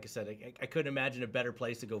 I mean, like I said, I couldn't imagine a better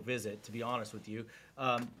place to go visit. To be honest with you,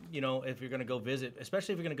 you know, if you're going to go visit,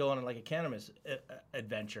 especially if you're going to go on like a cannabis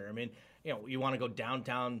adventure. I mean, you know, you want to go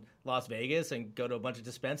downtown Las Vegas and go to a bunch of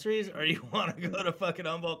dispensaries, or you want to go to fucking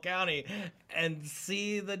Humboldt County and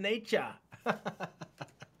see the nature.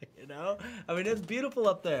 You know, I mean, it's beautiful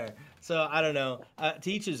up there. So I don't know.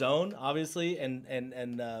 To each his own, obviously, and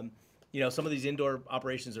you know, some of these indoor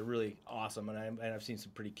operations are really awesome, and I've seen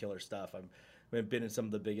some pretty killer stuff. I've been in some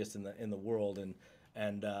of the biggest in the world, and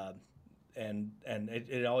and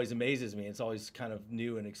it always amazes me. It's always kind of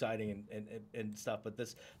new and exciting and stuff. But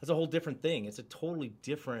that's a whole different thing. It's a totally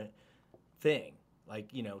different thing. Like,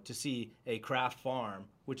 you know, to see a craft farm,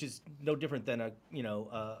 which is no different than a, you know,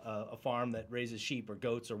 a farm that raises sheep or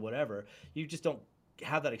goats or whatever. You just don't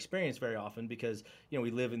have that experience very often because, you know, we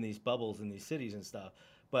live in these bubbles in these cities and stuff.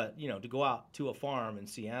 But, you know, to go out to a farm and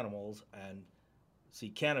see animals and see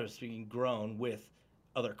cannabis being grown with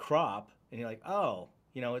other crop, and you're like, oh,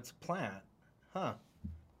 you know, it's a plant, huh?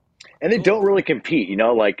 And they don't Cool. really compete, you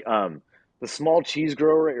know, like the small cheese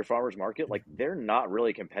grower at your farmer's market, like they're not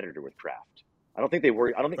really a competitor with craft. I don't think they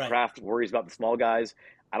worry. I don't think Right. craft worries about the small guys.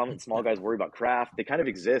 I don't think small No. guys worry about craft. They kind of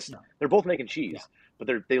exist. No. They're both making Yeah. cheese, but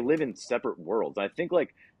they live in separate worlds. And I think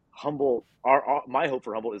like Humboldt, my hope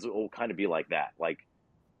for Humboldt is it will kind of be like that. Like,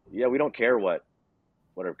 yeah, we don't care what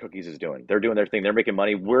our cookies is doing. They're doing their thing. They're making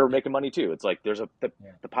money. We're making money too. It's like Yeah.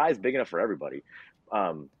 the pie is big enough for everybody.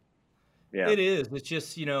 Um, yeah. It is. It's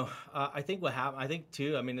just, you know, I think what happened. I think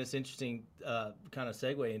too. I mean, this interesting kind of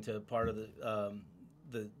segue into part of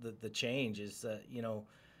the change is that, you know,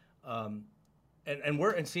 um, and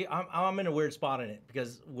we're and see I'm in a weird spot in it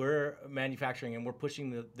because we're manufacturing and we're pushing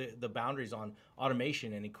the boundaries on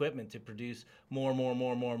automation and equipment to produce more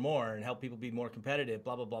and help people be more competitive,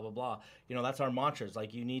 blah blah blah blah blah. You know, that's our mantras. Like,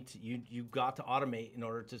 you've got to automate in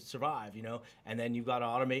order to survive, you know, and then you've got to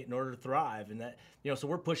automate in order to thrive. And that, you know, so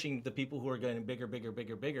we're pushing the people who are getting bigger,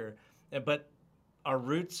 but our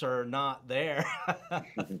roots are not there.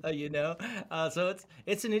 You know, so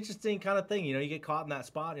it's an interesting kind of thing. You know, you get caught in that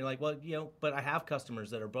spot and you're like, well, you know, but I have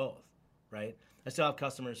customers that are both, right? I still have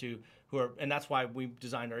customers who are, and that's why we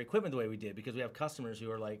designed our equipment the way we did, because we have customers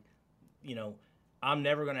who are like, you know, I'm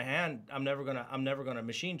never gonna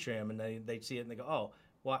machine trim, and they see it and they go, oh,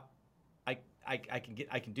 well, I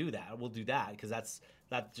can do that. We'll do that because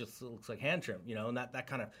that just looks like hand trim, and that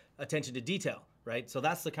kind of attention to detail, right? So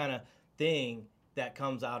that's the kind of thing that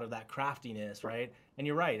comes out of that craftiness, right? And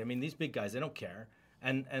you're right. I mean, these big guys, they don't care,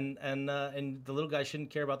 and the little guys shouldn't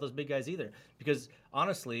care about those big guys either, because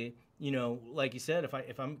honestly, like you said,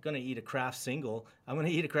 if I'm gonna eat a craft single, I'm gonna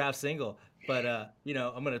eat a craft single. But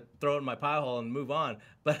I'm gonna throw it in my pie hole and move on.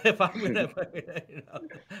 But if I'm gonna,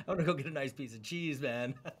 I'm gonna go get a nice piece of cheese,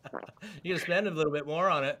 man. You're gonna spend a little bit more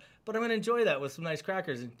on it, but I'm gonna enjoy that with some nice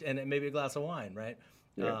crackers and maybe a glass of wine, right?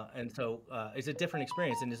 Yeah. And so it's a different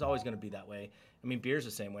experience, and it's always gonna be that way. I mean, beer's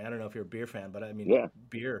the same way. I don't know if you're a beer fan, but I mean, Yeah.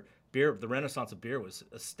 beer, the renaissance of beer was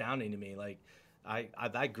astounding to me. Like,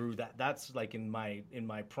 I grew that. That's like in my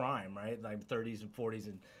prime, right? Like 30s and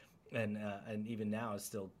 40s and even now it's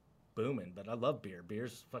still booming. But I love beer.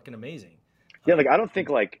 Beer's fucking amazing. Yeah, Um, like I don't think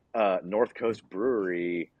like North Coast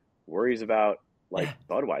Brewery worries about yeah, like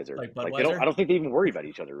Budweiser. like Like they don't. I Budweiser. don't think they even worry about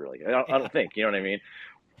each other really. I Yeah. don't think. You know what I mean?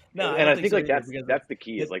 No, I And don't I think think so like either because that's the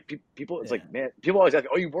key is it, like people. It's yeah, like, man, people always ask,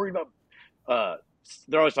 oh, you worried about? Uh,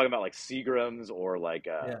 they're always talking about like Seagrams or like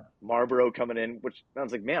yeah, Marlboro coming in, which I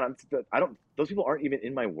was like, man, I don't. Those people aren't even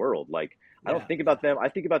in my world. Like I don't yeah, think yeah. about them. I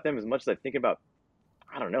think about them as much as I think about.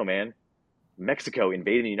 I don't know, man. Mexico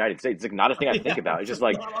invading the United States. It's like not a thing I think Yeah, about. It's it's just just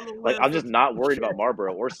not on the like I'm list. just That's not worried about bullshit.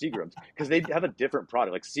 Marlboro or Seagrams because they have a different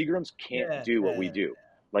product. Like Seagrams can't Yeah, do what we yeah, do.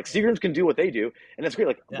 Like yeah, Seagrams can do what they do, and that's great.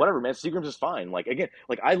 Like yeah, whatever, man. Seagrams is fine. Like again,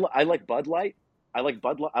 like I like Bud Light. I like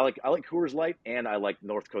Bud Light. I like Coors Light, and I like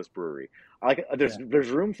North Coast Brewery. I like yeah. there's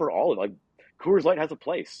room for all of it. Like Coors Light has a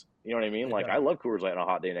place. You know what I mean? It Like I does. love Coors Light on a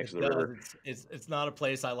hot day next to It the does. river. It's not a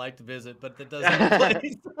place I like to visit, but it does have a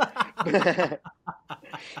place.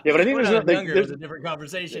 Yeah, but I think When I was like, younger, it was a different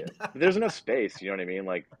conversation. yeah, there's enough space. You know what I mean?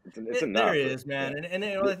 Like it's There enough. is, Yeah. man, and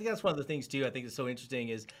I think that's one of the things too. I think is so interesting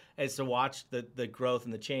is to watch the growth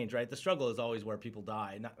and the change. Right, the struggle is always where people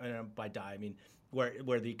die. Not by die, I mean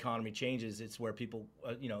where the economy changes. It's where people,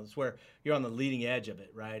 it's where you're on the leading edge of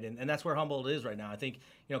it, right? And that's where Humboldt is right now. I think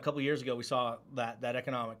a couple of years ago we saw that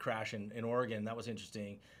economic crash in Oregon. That was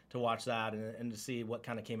interesting to watch that and to see what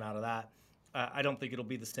kind of came out of that. I don't think it'll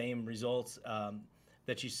be the same results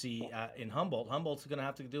that you see in Humboldt. Humboldt's going to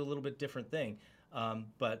have to do a little bit different thing.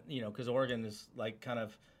 But because Oregon is like kind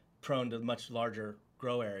of prone to much larger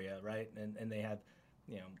grow area, right? And they have,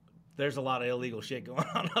 you know, there's a lot of illegal shit going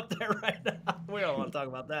on up there right now. We don't want to talk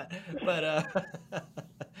about that, but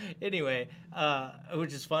anyway,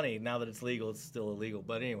 which is funny. Now that it's legal, it's still illegal.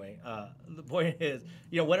 But anyway, the point is,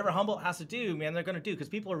 whatever Humboldt has to do, man, they're going to do because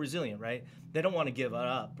people are resilient, right? They don't want to give it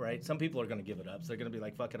up, right? Some people are going to give it up, so they're going to be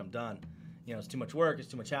like, "Fuck it, I'm done." It's too much work. It's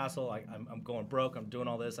too much hassle. I'm going broke. I'm doing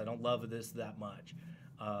all this. I don't love this that much,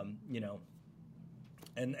 you know.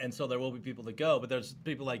 And so there will be people that go, but there's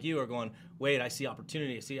people like you who are going, wait, I see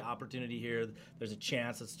opportunity. I see opportunity here. There's a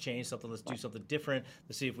chance. Let's change something. Let's do something different.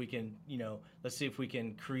 Let's see if we can, let's see if we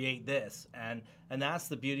can create this. And that's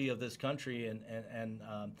the beauty of this country. And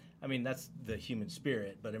I mean, that's the human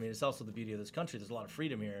spirit, but I mean, it's also the beauty of this country. There's a lot of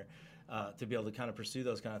freedom here. To be able to kind of pursue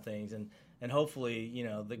those kind of things, and hopefully,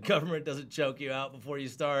 the government doesn't choke you out before you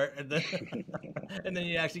start, and then and then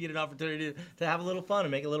you actually get an opportunity to have a little fun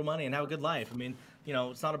and make a little money and have a good life. I mean,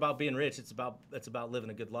 it's not about being rich; it's about living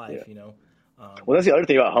a good Yeah. life. Well, that's the other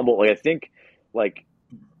thing about Humboldt. Like I think, like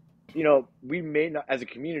we may not as a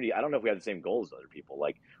community. I don't know if we have the same goals as other people.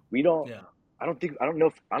 Like we don't. Yeah, I don't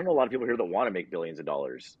know. I don't know a lot of people here that want to make billions of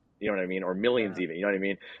dollars. You know what I mean, or millions yeah, even. You know what I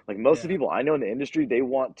mean. Like most of the yeah, people I know in the industry, they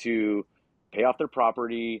want to pay off their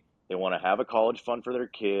property. They want to have a college fund for their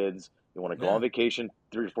kids. They want to go on yeah. vacation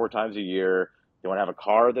 3 or 4 times a year. They want to have a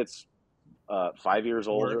car that's 5 years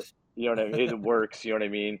older. Works. You know what I mean? It works. You know what I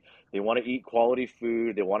mean? They want to eat quality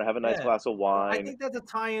food. They want to have a nice Yeah. glass of Well, I wine. think that's a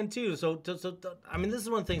tie-in too. I mean, this is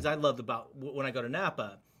one of the things I loved about when I go to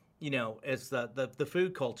Napa. It's the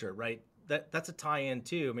food culture, right? That's a tie-in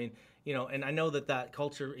too. I mean, and I know that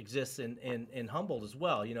culture exists in Humboldt as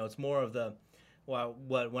well. It's more of the, well,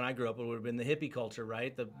 what when I grew up, it would have been the hippie culture,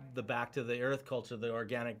 right? The back to the earth culture, the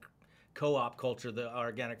organic co-op culture, the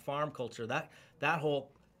organic farm culture. That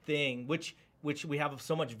whole thing, which we have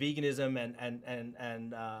so much veganism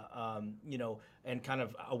and kind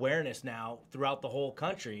of awareness now throughout the whole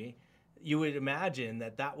country. You would imagine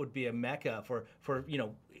that would be a mecca for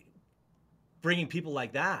bringing people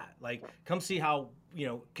like that. Like, come see how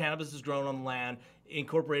cannabis is grown on the land,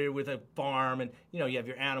 incorporated with a farm, and you have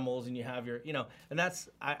your animals and you have your and that's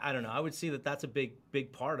I don't know. I would see that's a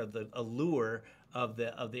big part of the allure of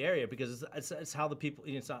the area because it's how the people.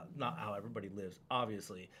 It's not how everybody lives,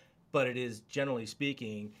 obviously, but it is generally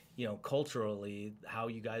speaking, culturally how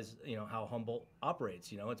you guys, how Humboldt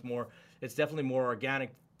operates. It's definitely more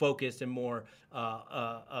organic focused and more,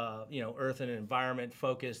 earth and environment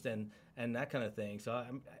focused and that kind of thing. So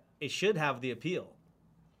it should have the appeal.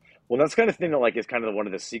 Well, that's kind of thing that like is kind of one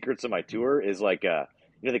of the secrets of my tour is like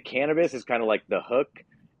the cannabis is kind of like the hook,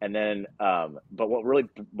 and then but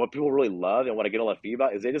what people really love and what I get a lot of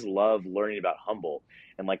feedback is they just love learning about Humboldt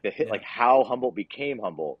and like the hit Yeah. like how Humboldt became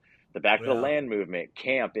Humboldt, the back to the Yeah. land movement,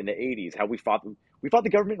 camp in the '80s, how we fought the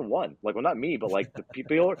government and won. Like, well, not me, but like the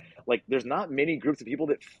people like there's not many groups of people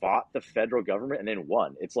that fought the federal government and then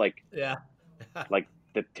won. It's Yeah. like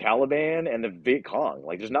the Taliban and the Viet Cong.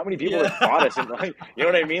 Like, there's not many people that fought Yeah. us, and like, you know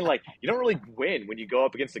what I mean? Like, you don't really win when you go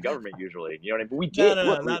up against the government usually. You know what I mean? But we No, did. no,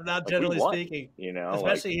 no, Look, not we generally won. speaking. You know, like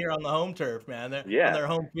Especially here on the home turf, man. They're on yeah, their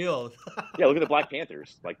home field. yeah. Look at the Black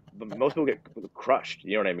Panthers. Like most people get crushed.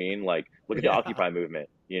 You know what I mean? Like look at the Yeah. Occupy movement.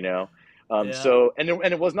 You know. Yeah. So and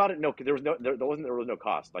it was not no there was no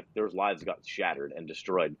cost. Like there was lives that got shattered and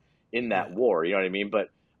destroyed in that Yeah. war. You know what I mean? But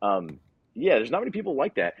yeah, there's not many people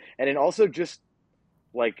like that. And then also just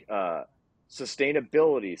like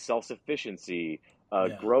sustainability, self sufficiency, Yeah.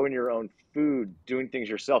 growing your own food, doing things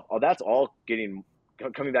yourself. Oh, that's all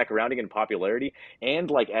coming back around again in popularity.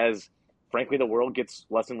 And like as frankly the world gets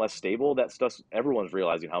less and less stable, that stuff everyone's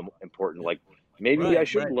realizing how important. Yeah. Like maybe I Right,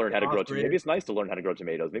 should right. learn how to grow Cost tomatoes. Maybe greater. it's nice to learn how to grow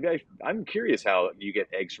tomatoes. Maybe I'm curious how you get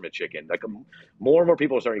eggs from a chicken. Like more and more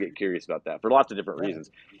people are starting to get curious about that for lots of different Yeah.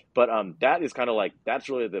 reasons. But that is kind of like that's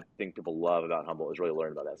really the thing people love about Humboldt is really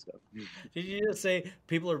learning about that stuff. Did you just say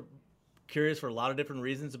people are curious for a lot of different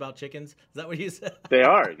reasons about chickens? Is that what you said? They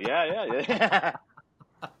are, yeah.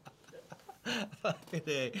 Fucking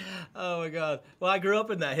A. Oh my God. Well, I grew up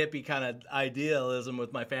in that hippie kind of idealism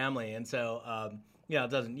with my family, and so it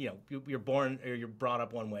doesn't. You're born or you're brought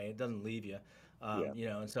up one way. It doesn't leave you.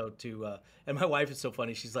 Yeah. And so and my wife is so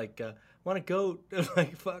funny. She's like, "Want a goat?" I'm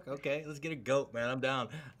like, "Fuck, okay, let's get a goat, man. I'm down."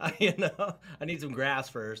 I need some grass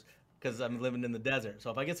first because I'm living in the desert. So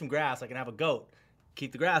if I get some grass, I can have a goat.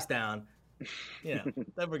 Keep the grass down. Then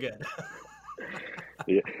we're good.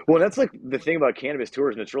 Yeah. Well, that's like the thing about cannabis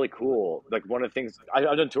tourism. It's really cool. Like one of the things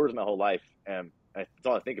I've done tourism my whole life, and that's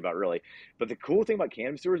all I think about really. But the cool thing about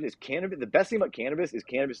cannabis tourism is cannabis. The best thing about cannabis is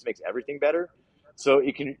cannabis makes everything better. So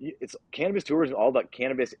it's cannabis tourism all about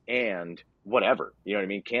cannabis and whatever. You know what I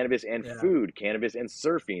mean? Cannabis and Yeah, food, cannabis and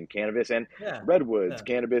surfing, cannabis and yeah, redwoods, yeah,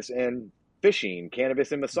 cannabis and fishing,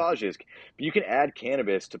 cannabis and massages. But you can add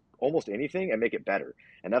cannabis to almost anything and make it better.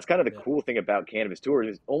 And that's kind of the yeah. cool thing about cannabis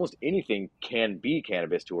tourism is almost anything can be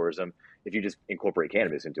cannabis tourism if you just incorporate Yeah.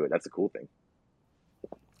 cannabis into it. That's the cool thing.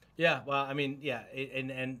 Yeah, well, I mean, yeah,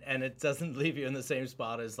 and it doesn't leave you in the same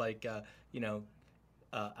spot as like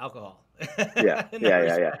alcohol. Yeah, In that yeah,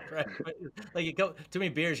 yeah, yeah. respect, right? Like you go too many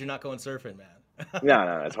beers, you're not going surfing, man. No,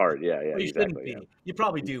 no, it's hard. Yeah, yeah, Well, you shouldn't exactly. be. You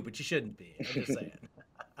probably do, but you shouldn't be. I'm just saying.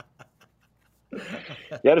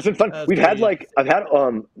 Yeah, it's been fun. That's We've had pretty like I've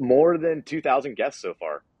interesting. had more than 2,000 guests so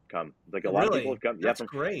far come. Like a lot of people have Really, come. Yeah, that's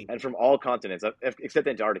great. from all continents except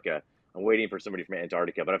Antarctica. I'm waiting for somebody from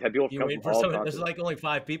Antarctica, but I've had people You come from waiting for all some? There's continents. like only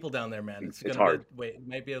 5 people down there, man. It's It's gonna be hard. wait,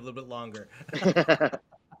 maybe a little bit longer.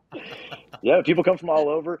 Yeah, people come from all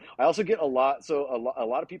over. I also get a lot. So a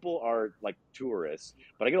lot of people are like tourists,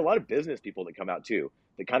 but I get a lot of business people that come out too.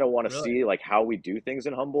 That kind of want to Really? see like how we do things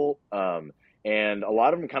in Humboldt. And a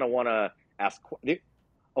lot of them kind of want to ask.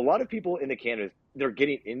 A lot of people in the cannabis, they're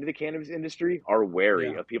getting into the cannabis industry are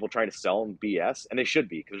wary Yeah. of people trying to sell them BS, and they should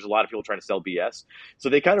be because there's a lot of people trying to sell BS. So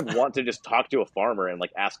they kind of want to just talk to a farmer and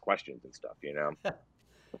like ask questions and stuff. You know?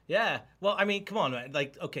 Yeah. Well, I mean, come on, man.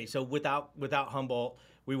 Like, okay, so without Humboldt,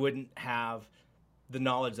 we wouldn't have the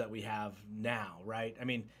knowledge that we have now, right? I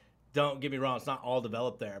mean, don't get me wrong; it's not all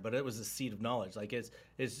developed there, but it was a seed of knowledge. Like it's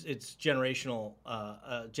generational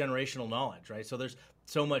knowledge, right? So there's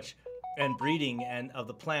so much and breeding and of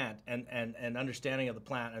the plant and understanding of the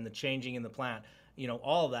plant and the changing in the plant.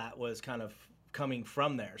 All of that was kind of coming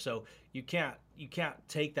from there. So you can't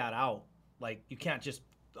take that out. Like you can't just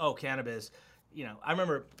cannabis. I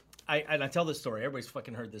remember I tell this story. Everybody's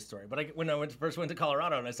fucking heard this story. But when I first went to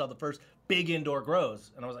Colorado and I saw the first big indoor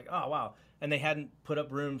grows, and I was like, oh wow. And they hadn't put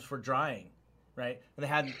up rooms for drying, right? And they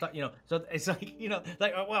hadn't, so it's like,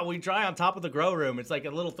 like, oh, wow, we dry on top of the grow room. It's like a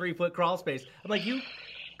little 3-foot crawl space. I'm like, you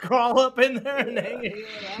crawl up in there and hang it.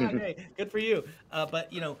 Hey, good for you. But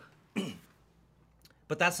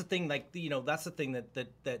that's the thing, like, that's the thing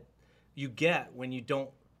that you get when you don't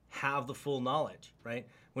have the full knowledge, right?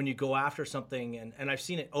 when you go after something, and I've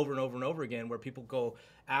seen it over and over and over again where people go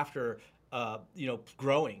after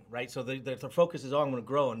growing, right? So their focus is, oh, I'm going to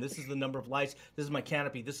grow, and this is the number of lights, this is my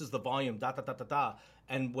canopy, this is the volume, da da da da da.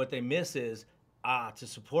 And what they miss is, to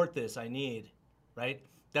support this, I need, right?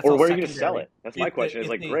 That's Or all where are you going to sell secondary. it? That's my question. Is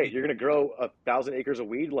like, great, you're going to grow 1,000 acres of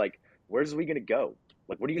weed. Like, where's the weed going to go?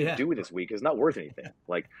 Like, what are you going to Yeah. do with this weed? 'Cause it's not worth anything.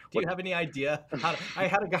 Like, Do you what? have any idea how I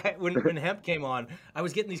had a guy when hemp came on, I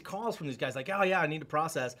was getting these calls from these guys like, oh yeah, I need to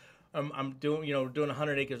process. I'm doing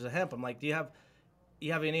 100 acres of hemp. I'm like, do you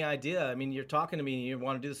have any idea? I mean, you're talking to me and you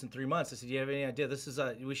want to do this in 3 months. I said, do you have any idea?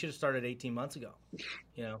 We should have started 18 months ago.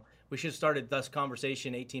 We should have started this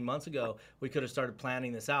conversation 18 months ago. We could have started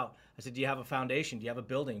planning this out. I said, do you have a foundation? Do you have a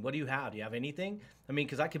building? What do you have? Do you have anything? I mean,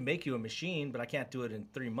 because I can make you a machine, but I can't do it in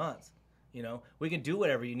 3 months. We can do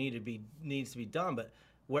whatever needs to be done, but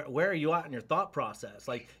where are you at in your thought process?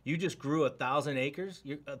 Like, you just grew 1,000 acres.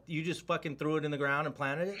 You just fucking threw it in the ground and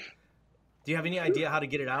planted it. Do you have any idea how to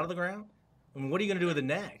get it out of the ground? I mean, what are you going to do with it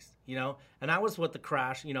next? And that was what the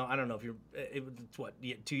crash. I don't know if it was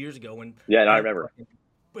 2 years ago when Yeah, no, I remember.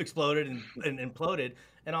 Exploded and imploded,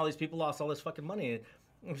 and all these people lost all this fucking money. And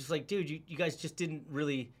I'm just like, dude, you guys just didn't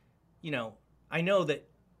really, I know that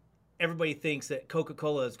everybody thinks that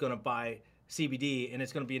Coca-Cola is going to buy CBD and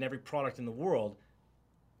it's going to be in every product in the world,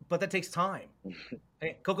 but that takes time.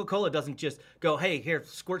 Coca-Cola doesn't just go, hey, here,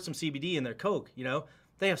 squirt some CBD in their Coke.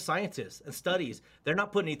 They have scientists and studies. They're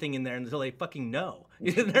not putting anything in there until they fucking know.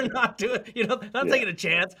 They're not doing, not taking a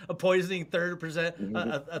chance of poisoning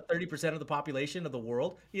 30% of the population of the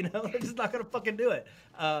world. They're just not gonna fucking do it.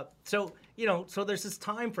 So there's this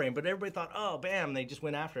time frame, but everybody thought, oh, bam, they just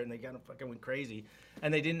went after it and they kind of fucking went crazy,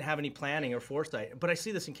 and they didn't have any planning or foresight. But I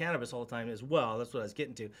see this in cannabis all the time as well. That's what I was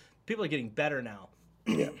getting to. People are getting better now,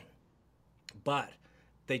 but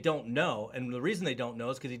they don't know, and the reason they don't know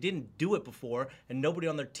is because they didn't do it before, and nobody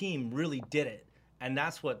on their team really did it. And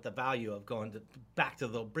that's what the value of going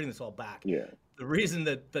bring this all back. Yeah. The reason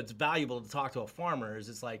that's valuable to talk to a farmer is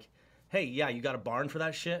it's like, hey, yeah, you got a barn for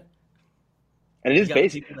that shit? And it is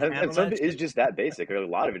basic. And some of it is just that basic, or a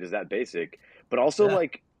lot of it is that basic. But also,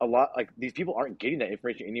 like, a lot, like, these people aren't getting that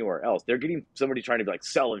information anywhere else. They're getting somebody trying to be like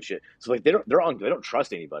sell and shit. So like they don't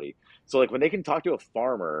trust anybody. So like when they can talk to a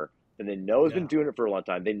farmer and they know has been doing it for a long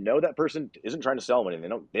time, they know that person isn't trying to sell them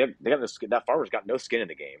anything. That farmer's got no skin in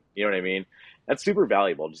the game. You know what I mean? That's super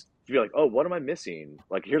valuable. Just to be like, oh, what am I missing?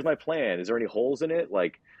 Like, here's my plan. Is there any holes in it?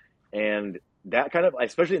 Like, and that kind of,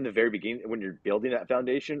 especially in the very beginning, when you're building that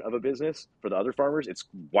foundation of a business for the other farmers, it's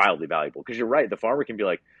wildly valuable. Because you're right, the farmer can be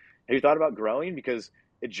like, have you thought about growing? Because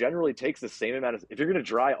it generally takes the same amount of, if you're going to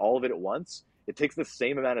dry all of it at once, it takes the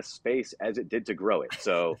same amount of space as it did to grow it.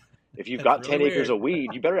 So if you've got 10 acres of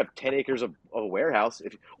weed, you better have 10 acres of a warehouse,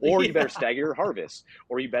 or you better stagger your harvest,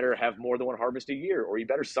 or you better have more than one harvest a year, or you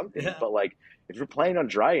better something. But like, if you're planning on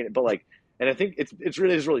drying it, but like, and I think it's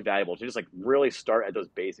really valuable to just like really start at those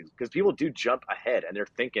basics, because people do jump ahead and they're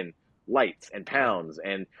thinking lights and pounds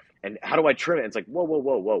and how do I trim it? And it's like,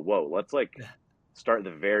 whoa. Let's like start at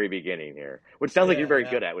the very beginning here, which sounds like you're very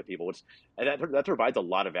good at with people, and that provides a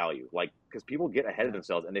lot of value. Like, because people get ahead of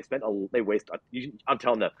themselves and they waste. I'm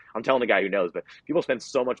telling the guy who knows, but people spend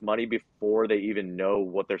so much money before they even know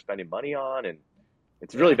what they're spending money on, and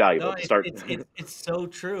it's really valuable to start. It's so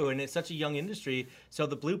true, and it's such a young industry. So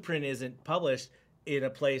the blueprint isn't published in a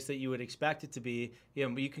place that you would expect it to be.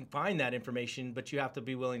 You can find that information, but you have to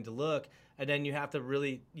be willing to look, and then you have to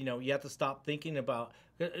really, you have to stop thinking about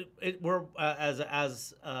it. We're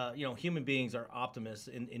human beings are optimists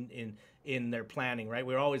in their planning, right?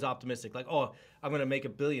 We're always optimistic, like, oh, I'm going to make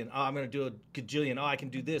 $1 billion. Oh, I'm going to do a gajillion. Oh, I can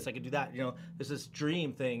do this. I can do that. There's this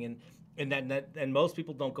dream thing, and most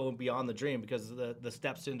people don't go beyond the dream because the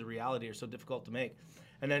steps into reality are so difficult to make.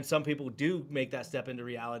 And then some people do make that step into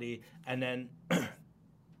reality, and then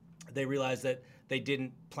they realize that they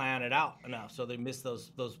didn't plan it out enough, so they miss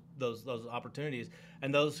those opportunities.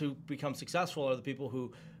 And those who become successful are the people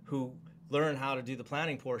who learn how to do the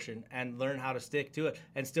planning portion and learn how to stick to it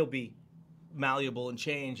and still be malleable and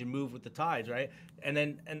change and move with the tides, right?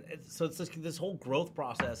 So it's this whole growth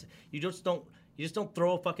process. You just don't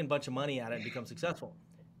throw a fucking bunch of money at it and become successful.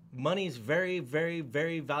 Money is very, very,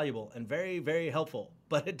 very valuable and very, very helpful,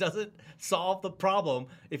 but it doesn't solve the problem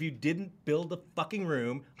if you didn't build a fucking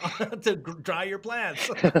room to dry your plants.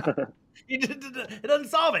 It doesn't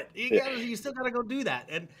solve it. You still gotta go do that.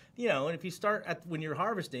 And and if you start when you're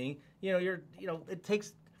harvesting, it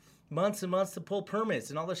takes months and months to pull permits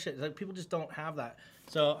and all this shit. Like, people just don't have that.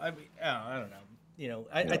 So I don't know.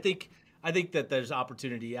 I think that there's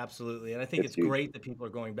opportunity, absolutely, and I think it's great that people are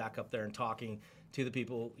going back up there and talking to the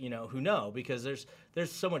people who know, because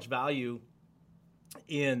there's so much value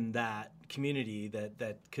in that community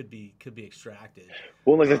that could be extracted.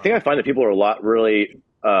 Well, like the thing I Um, find that people are a lot really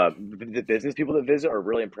the business people that visit are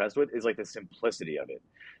really impressed with is like the simplicity of it.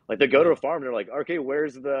 Like they go to a yeah, farm and they're like, okay,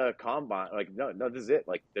 where's the combine? Like, no, no, this is it.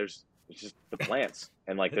 Like, there's it's just the plants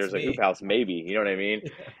and like it's there's a hoop me. house maybe. You know what I mean?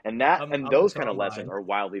 Yeah. And I'm the those kind of lessons combine. are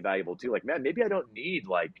wildly valuable too. Like, man, maybe I don't need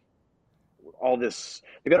like all this.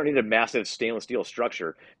 Maybe I don't need a massive stainless steel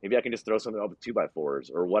structure. Maybe I can just throw something up with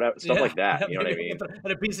 2x4s or whatever stuff Yeah, like that. yeah, You know what I maybe I can mean?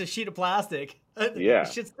 and a piece of sheet of plastic. The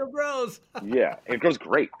Yeah, shit still grows. yeah. It goes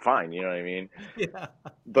great, fine. You know what I mean? Yeah.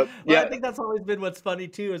 But Well, I yeah, think that's always been what's funny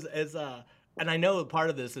too is and I know part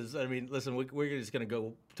of this is, I mean, listen, we're just gonna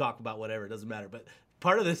go talk about whatever, it doesn't matter. But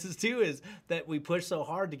part of this is too is that we push so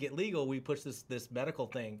hard to get legal, we push this medical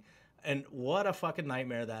thing, and what a fucking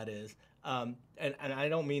nightmare that is. And I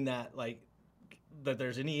don't mean that like that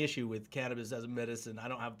there's any issue with cannabis as a medicine. I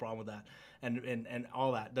don't have a problem with that. And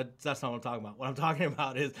all that. That's not what I'm talking about. What I'm talking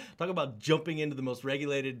about is talking about jumping into the most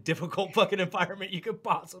regulated, difficult fucking environment you could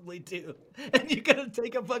possibly do. And you're gonna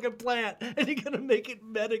take a fucking plant and you're gonna make it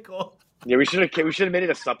medical. yeah, we should have made it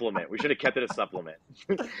a supplement. We should have kept it a supplement.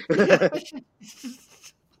 Yeah.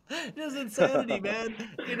 Just insanity, man.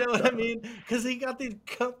 You know what I mean? Because he got these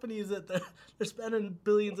companies that they're spending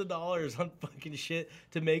billions of dollars on fucking shit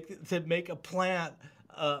to make a plant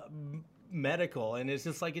medical, and it's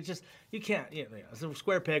just like it's just you can't. You know, it's a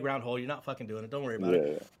square peg round hole. You're not fucking doing it. Don't worry about it.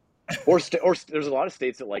 Yeah. There's a lot of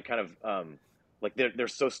states that like kind of like they're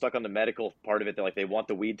so stuck on the medical part of it that like they want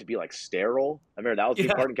the weed to be like sterile. I remember that was a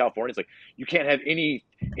big Yeah, part in California. It's like you can't have any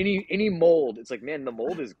mold. It's like, man, the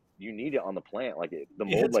mold is you need it on the plant. Like the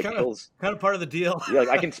yeah, mold it's like kills. kind of part of the deal. Yeah, like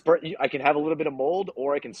I can spray. I can have a little bit of mold,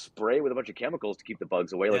 or I can spray with a bunch of chemicals to keep the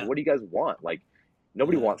bugs away. Like, Yeah, what do you guys want? Like,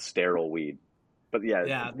 nobody yeah. wants sterile weed. But yeah,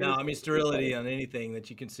 Yeah, no, I mean it is funny. sterility on anything that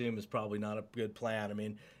you consume is probably not a good plan. I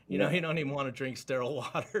mean, you No, don't even want to drink sterile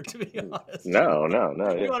water, to be honest. no, no,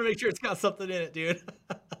 no. You Yeah, want to make sure it's got something in it, dude.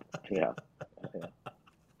 yeah.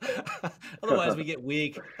 Otherwise, we get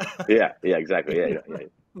weak. Yeah, yeah, exactly. Yeah, yeah, yeah.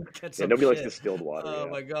 We catch Yeah, some nobody likes shit. distilled water. Oh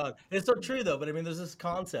Yeah, my god, it's so true though. But I mean, there's this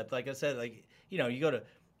concept, like I said, like you go to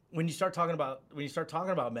when you start talking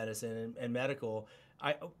about medicine and medical,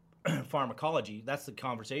 I pharmacology. That's the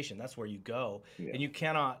conversation. That's where you go, yeah, and you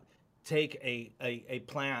cannot take a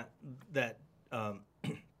plant that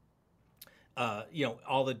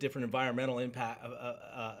all the different environmental impact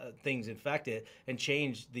things infect it and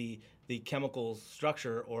change the chemical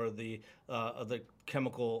structure or the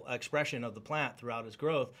chemical expression of the plant throughout its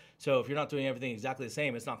growth. So if you're not doing everything exactly the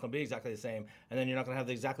same, it's not going to be exactly the same, and then you're not going to have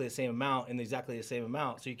exactly the same amount in exactly the same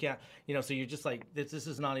amount. So you can't, so you're just like this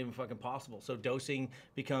is not even fucking possible. So dosing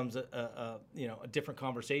becomes a different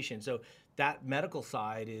conversation. So that medical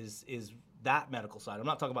side is that medical side. I'm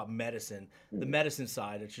not talking about medicine. The mm, medicine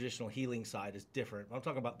side, the traditional healing side, is different. I'm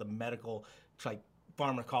talking about the medical, like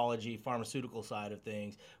pharmacology, pharmaceutical side of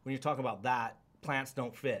things. When you're talking about that, plants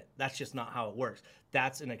don't fit. That's just not how it works.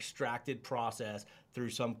 That's an extracted process through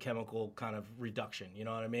some chemical kind of reduction. You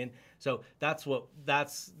know what I mean? So that's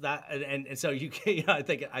that. And so you can, I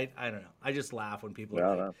think, I don't know. I just laugh when people are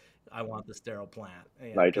no, like, no, I want the sterile plant.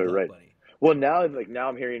 no, Yeah, you're good totally luck, right. buddy. Well, now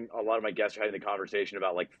I'm hearing a lot of my guests are having the conversation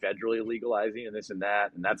about like federally legalizing and this and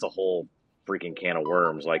that's a whole freaking can of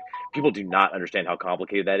worms. Like people do not understand how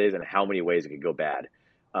complicated that is and how many ways it could go bad.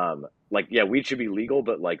 Like yeah, weed should be legal,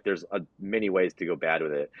 but like there's many ways to go bad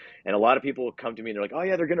with it. And a lot of people come to me and they're like, oh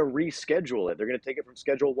yeah, they're gonna reschedule it. They're gonna take it from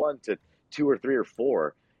Schedule 1 to 2 or 3 or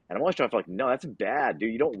 4. And I'm always trying to like, no, that's bad,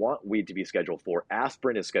 dude. You don't want weed to be Schedule 4.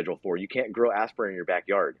 Aspirin is Schedule 4. You can't grow aspirin in your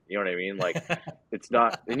backyard. You know what I mean? Like it's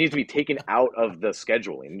not. It needs to be taken out of the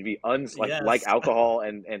scheduling. It needs to be like Yes. alcohol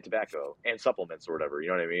and tobacco and supplements or whatever. You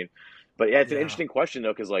know what I mean? But yeah, it's an Yeah. interesting question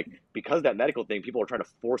though, because that medical thing, people are trying to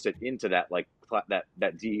force it into that like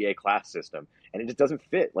that DEA class system, and it just doesn't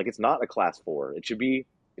fit. Like it's not a Class 4. It should be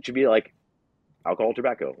like alcohol,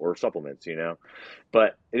 tobacco, or supplements.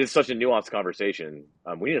 But it is such a nuanced conversation.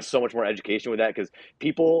 We need so much more education with that because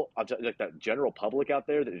people, like that general public out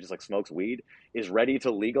there that just like smokes weed, is ready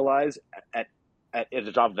to legalize at at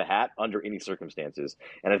the drop of a hat under any circumstances.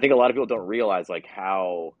 And I think a lot of people don't realize like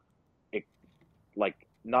how it like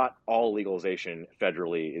not all legalization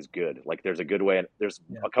federally is good. Like there's a good way and there's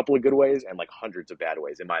Yeah. a couple of good ways and like hundreds of bad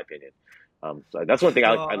ways in my opinion. So that's one thing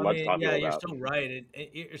Well, I I love to mean, talk to yeah, people you're about. so right.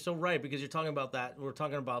 You're so right because you're talking about that. We're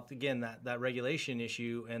talking about again that regulation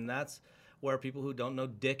issue, and that's where people who don't know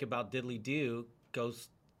dick about diddly do goes,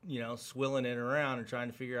 swilling it around and trying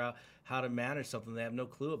to figure out how to manage something they have no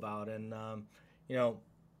clue about. And you know,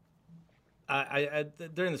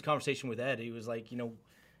 during this conversation with Ed, he was like,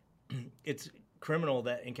 it's criminal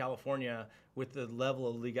that in California, with the level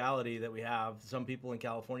of legality that we have, some people in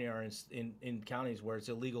California are in counties where it's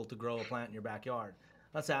illegal to grow a plant in your backyard.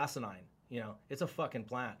 That's asinine. It's a fucking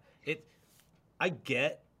plant. I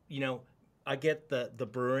get, I get the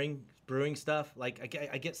brewing stuff. Like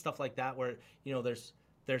I get stuff like that where there's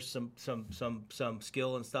some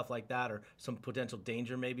skill and stuff like that, or some potential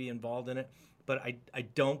danger maybe involved in it. But I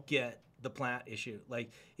don't get the plant issue.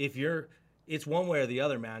 Like it's one way or the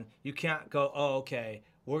other, man. You can't go, oh, okay,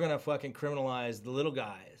 we're gonna fucking criminalize the little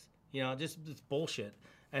guys. Just it's bullshit.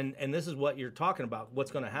 And this is what you're talking about.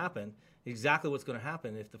 What's going to happen? Exactly what's going to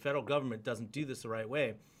happen if the federal government doesn't do this the right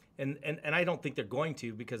way. And I don't think they're going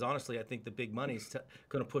to, because honestly, I think the big money's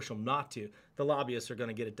going to push them not to. The lobbyists are going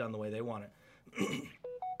to get it done the way they want it.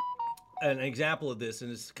 An example of this,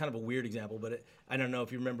 and it's kind of a weird example, but I don't know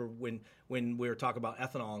if you remember when we were talking about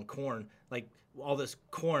ethanol and corn, like all this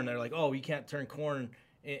corn, they're like, oh, you can't turn corn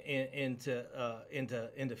into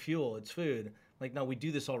fuel. It's food. Like, no, we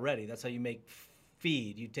do this already. That's how you make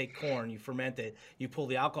feed. You take corn, you ferment it, you pull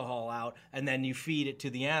the alcohol out, and then you feed it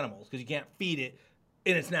to the animals, because you can't feed it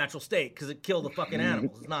in its natural state because it killed the fucking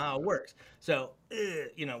animals. It's not how it works. So,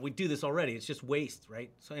 we do this already. It's just waste,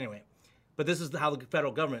 right? So anyway, but this is how the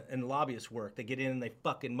federal government and the lobbyists work. They get in and they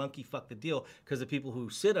fucking monkey fuck the deal because the people who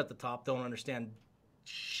sit at the top don't understand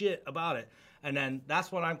shit about it. And then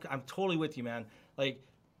that's what I'm totally with you, man. Like,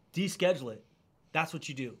 deschedule it. That's what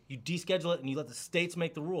you do. You deschedule it and you let the states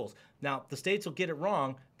make the rules. Now, the states will get it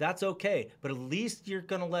wrong. That's okay. But at least you're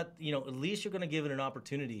going to give it an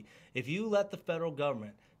opportunity. If you let the federal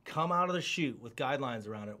government come out of the chute with guidelines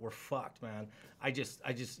around it, we're fucked, man. I just,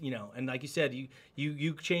 and like you said,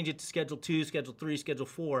 you change it to Schedule 2, Schedule 3, Schedule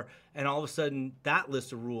 4, and all of a sudden that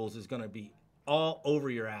list of rules is going to be all over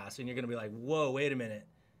your ass. And you're going to be like, whoa, wait a minute.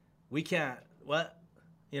 We can't, what?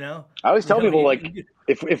 I always tell people, like,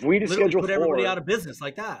 if we just Schedule 4, put everybody out of business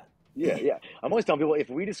like that. Yeah. I'm always telling people, if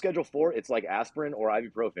we just Schedule 4, it's like aspirin or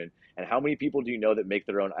ibuprofen. And how many people do you know that make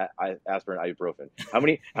their own aspirin, ibuprofen?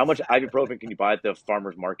 How much ibuprofen can you buy at the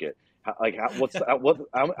farmer's market? How many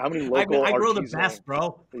local? I grow the best,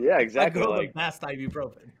 bro. Yeah, exactly. I grow the best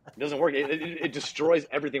ibuprofen. It doesn't work. It destroys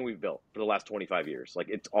everything we've built for the last 25 years. Like,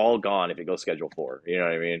 it's all gone if it goes Schedule 4. You know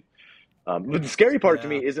what I mean? But the scary part to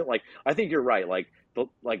me isn't, like, I think you're right. Like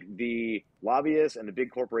the lobbyists and the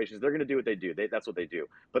big corporations, they're going to do what they do. That's what they do.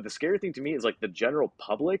 But the scary thing to me is, like, the general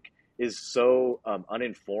public is so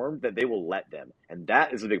uninformed that they will let them. And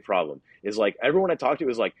that is a big problem. Is, like, everyone I talk to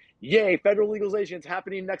is like, yay, federal legalization, it's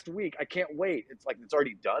happening next week. I can't wait. It's like, it's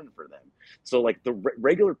already done for them. So, like, the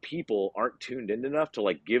regular people aren't tuned in enough to,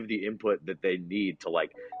 like, give the input that they need to,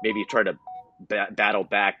 like, maybe try to battle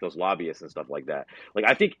back those lobbyists and stuff like that. Like,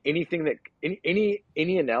 I think anything that any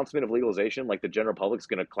announcement of legalization, like, the general public's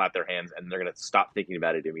going to clap their hands and they're going to stop thinking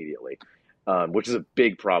about it immediately, which is a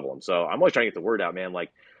big problem. So I'm always trying to get the word out, man.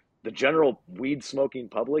 Like, the general weed smoking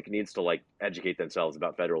public needs to, like, educate themselves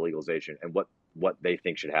about federal legalization and what they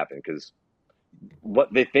think should happen, because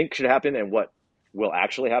what they think should happen and what will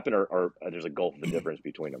actually happen are there's a gulf of difference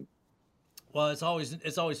between them. Well, it's always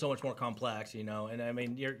so much more complex, and I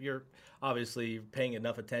mean, you're obviously paying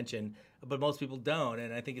enough attention, but most people don't,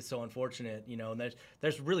 and I think it's so unfortunate, and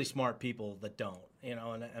there's really smart people that don't, and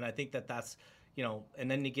I think that's,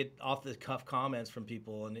 and then you get off the cuff comments from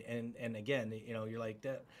people, and again, you're like,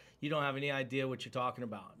 you don't have any idea what you're talking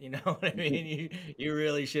about, you know what I mean? You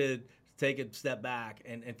really should take a step back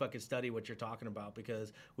and fucking study what you're talking about,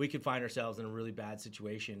 because we could find ourselves in a really bad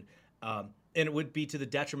situation. And it would be to the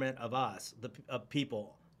detriment of us, the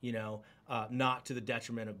people, not to the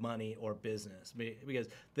detriment of money or business, because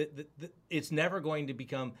it's never going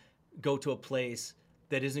to go to a place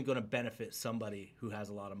that isn't going to benefit somebody who has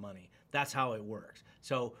a lot of money. That's how it works.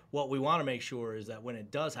 So what we want to make sure is that when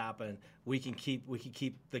it does happen, we can keep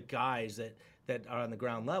the guys that are on the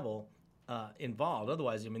ground level involved.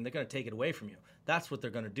 Otherwise, I mean, they're going to take it away from you. That's what they're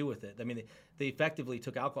going to do with it. I mean, they effectively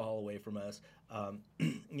took alcohol away from us,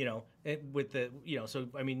 with the, so,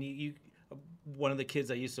 I mean, one of the kids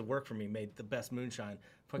that used to work for me made the best moonshine.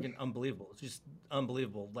 Fucking unbelievable. It's just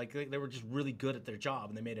unbelievable. Like, they were just really good at their job,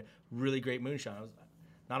 and they made a really great moonshine. I was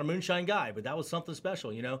not a moonshine guy, but that was something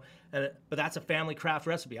special, but that's a family craft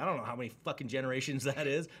recipe. I don't know how many fucking generations that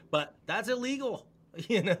is, but that's illegal.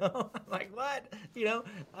 Like, what?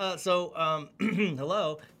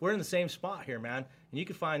 Hello, we're in the same spot here, man. And you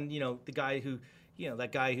can find, the guy who,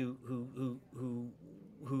 that guy who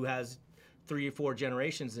has 3 or 4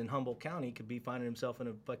 generations in Humboldt County could be finding himself in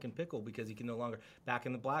a fucking pickle because he can no longer back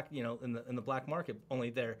in the black, in the black market.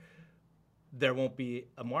 Only there won't be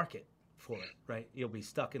a market for it, right? You'll be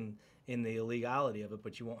stuck in the illegality of it,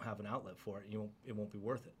 but you won't have an outlet for it. It won't be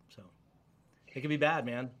worth it. So. It can be bad,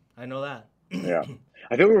 man. I know that. Yeah.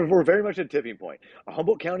 I think we're very much at a tipping point.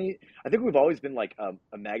 Humboldt County, I think we've always been like a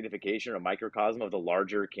magnification or a microcosm of the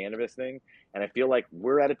larger cannabis thing. And I feel like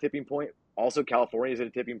we're at a tipping point. Also, California is at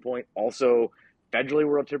a tipping point. Also, federally,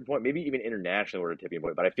 we're at a tipping point. Maybe even internationally, we're at a tipping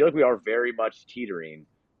point. But I feel like we are very much teetering,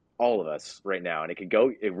 all of us right now. And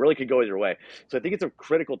it really could go either way. So I think it's a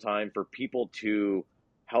critical time for people to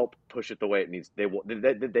help push it the way it needs they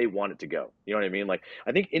want it to go. You know what I mean? Like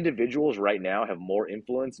I think individuals right now have more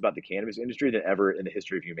influence about the cannabis industry than ever in the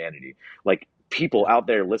history of humanity. Like people Yeah. out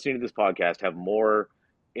there listening to this podcast have more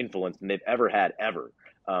influence than they've ever had ever.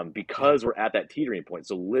 Yeah. Because we're at that teetering point.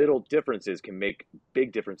 So little differences can make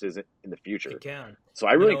big differences in the future. It can. So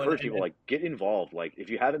I You really know, encourage people and like get involved. Like if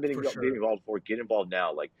you haven't for been sure. involved before, get involved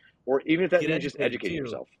now. Like or even if that Get means just educated educating too.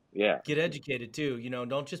 yourself. Yeah. Get educated too. You know,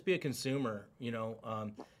 don't just be a consumer. You know,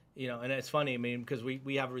 and it's funny. I mean, because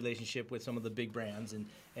we have a relationship with some of the big brands,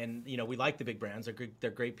 and you know, we like the big brands.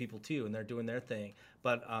 They're great people too, and they're doing their thing.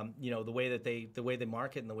 But you know, the way they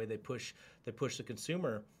market and the way they push the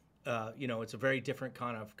consumer. You know, it's a very different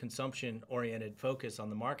kind of consumption oriented focus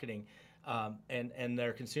on the marketing, and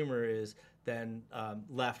their consumer is then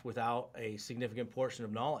left without a significant portion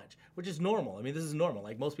of knowledge, which is normal. I mean, this is normal.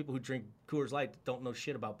 Like most people who drink Coors Light don't know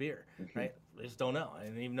shit about beer, right? They just don't know. I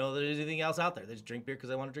didn't even know there's anything else out there. They just drink beer because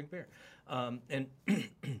they want to drink beer. And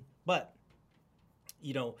but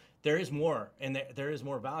you know, there is more, and there is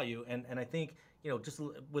more value. And I think you know, just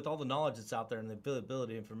with all the knowledge that's out there and the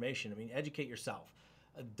availability of information, I mean, educate yourself.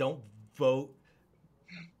 Don't vote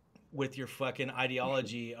with your fucking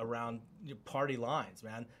ideology around your party lines,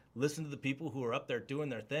 man. Listen to the people who are up there doing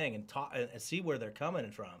their thing and talk and see where they're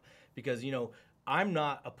coming from. Because you know, I'm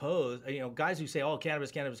not opposed. You know, guys who say, "Oh,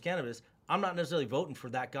 cannabis, cannabis, cannabis." I'm not necessarily voting for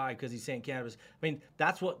that guy because he's saying cannabis. I mean,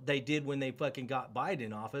 that's what they did when they fucking got Biden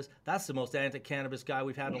in office. That's the most anti-cannabis guy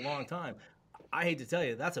we've had in a long time. I hate to tell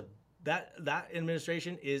you, that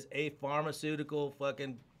administration is a pharmaceutical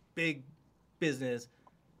fucking big business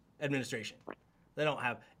administration. They don't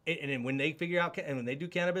have, and then when they figure out, and when they do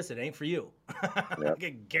cannabis, it ain't for you. I Yeah.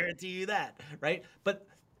 can guarantee you that, right? But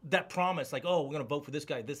that promise, like, oh, we're gonna vote for this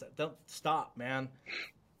guy, this, don't stop, man.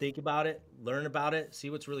 Think about it, learn about it, see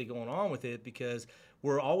what's really going on with it, because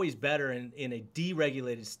we're always better in a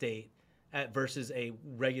deregulated state versus a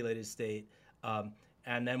regulated state,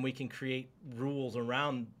 and then we can create rules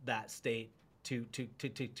around that state to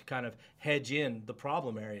kind of hedge in the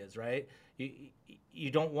problem areas, right? You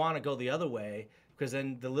don't want to go the other way because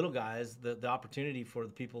then the little guys, the opportunity for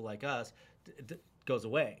the people like us goes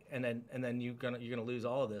away, and then you're gonna lose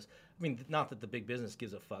all of this. I mean, not that the big business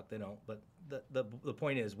gives a fuck, they don't, but the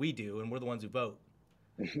point is we do, and we're the ones who vote.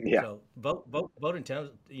 Yeah. So vote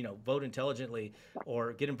intelligently,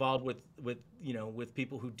 or get involved with you know, with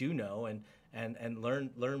people who do know, and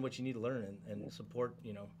learn what you need to learn, and support,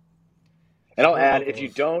 you know, And I'll support add, local as our if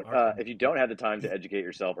community. you don't have the time to educate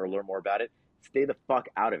yourself or learn more about it, stay the fuck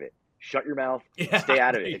out of it. Shut your mouth. Yeah, Stay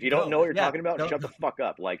out of there it. you If you don't go. know what you're Yeah, talking about, don't, shut the fuck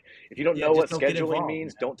up. Like, if you don't yeah, know what just don't get scheduling involved,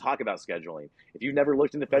 means, man. don't talk about scheduling. If you've never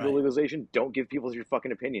looked into federal Right. legalization, don't give people your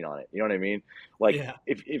fucking opinion on it. You know what I mean? Like, Yeah.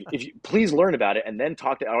 if you please learn about it and then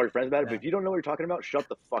talk to all your friends about it. But Yeah. if you don't know what you're talking about, shut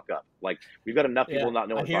the fuck up. Like, we've got enough Yeah, people not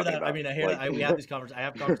know I what we're hear talking that. I about. mean, I hear that. Like, We have these conversations. I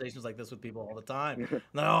have conversations like this with people all the time.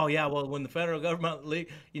 Like, oh yeah, well, when the federal government,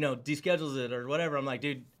 you know, deschedules it or whatever, I'm like,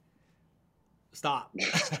 dude, stop.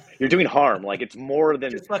 you're doing harm. Like, it's more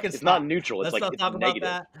than, Just fucking it's not stop. neutral. It's Let's like, not it's talk about negative.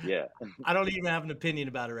 that. Yeah. I don't even have an opinion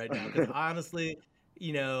about it right now because honestly,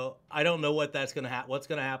 you know, I don't know what that's gonna what's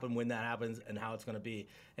gonna happen when that happens, and how it's gonna be,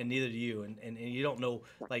 and neither do you. And you don't know,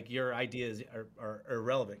 like, your ideas are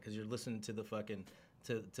irrelevant because you're listening to the fucking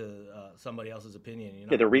somebody else's opinion. You're Yeah,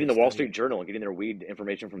 not they're reading really the Wall studying. Street Journal and getting their weed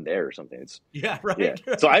information from there or something. It's Yeah, yeah.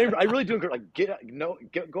 right. So Right. I really do encourage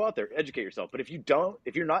like go out there, educate yourself. But if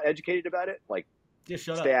you're not educated about it, like Just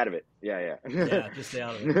shut stay up. out of it. Yeah, Yeah, just stay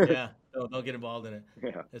out of it. yeah. Yeah, don't get involved in it.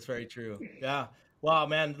 Yeah. It's very true. Yeah. Wow,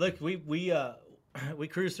 man. Look, we we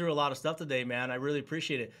cruised through a lot of stuff today, man. I really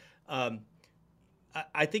appreciate it. Um,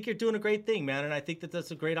 I think you're doing a great thing, man, and I think that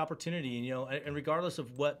that's a great opportunity. And you know, and regardless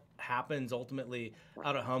of what happens ultimately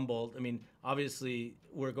out of Humboldt, I mean, obviously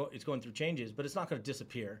it's going through changes, but it's not going to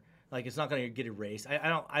disappear. Like, it's not going to get erased.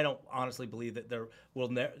 I don't honestly believe that there will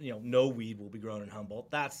you know, no weed will be grown in Humboldt.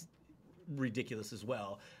 That's ridiculous as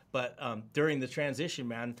well. But during the transition,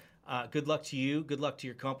 man, good luck to you. Good luck to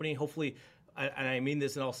your company. Hopefully, and I mean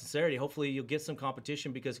this in all sincerity, hopefully you'll get some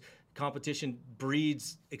competition, because competition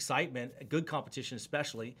breeds excitement, good competition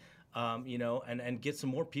especially, you know, and get some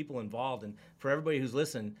more people involved. And for everybody who's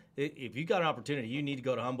listening, if you got an opportunity, you need to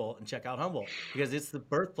go to Humboldt and check out Humboldt, because it's the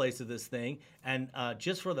birthplace of this thing. And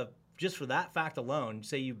just for that fact alone,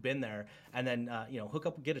 say you've been there, and then hook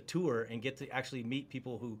up, get a tour, and get to actually meet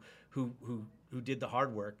people who did the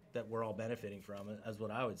hard work that we're all benefiting from. Is what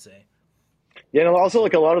I would say. Yeah, and also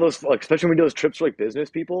like a lot of those, like, especially when we do those trips for like business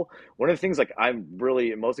people, one of the things like I'm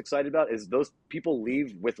really most excited about is those people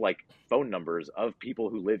leave with like phone numbers of people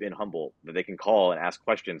who live in Humboldt that they can call and ask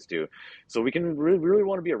questions to. So we can really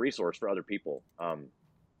want to be a resource for other people.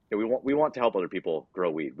 Yeah, we want to help other people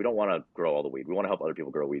grow weed. We don't want to grow all the weed. We want to help other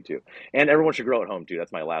people grow weed too. And everyone should grow at home too.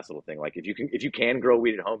 That's my last little thing. Like if you can grow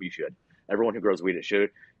weed at home, you should. Everyone who grows weed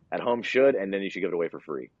at home should, and then you should give it away for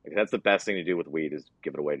free. Like, that's the best thing to do with weed is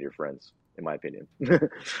give it away to your friends, in my opinion.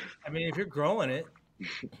 I mean, if you're growing it,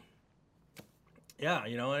 yeah,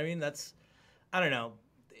 you know what I mean? I don't know.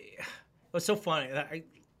 It was so funny.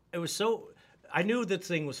 I knew this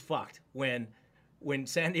thing was fucked when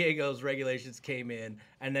San Diego's regulations came in,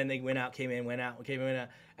 and then they went out, came in, went out, came in, went out.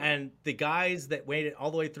 And the guys that waited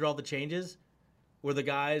all the way through all the changes were the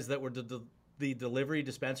guys that were the delivery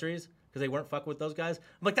dispensaries, because they weren't fucking with those guys.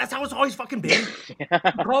 I'm like, that's how it's always fucking been. You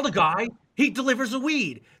call the guy, he delivers the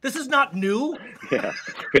weed. This is not new. Yeah,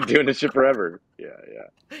 been doing this shit forever. Yeah.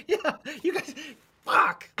 Yeah, you guys,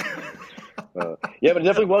 fuck. Yeah, but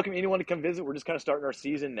definitely welcome anyone to come visit. We're just kind of starting our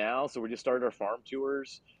season now, so we just started our farm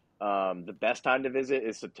tours. The best time to visit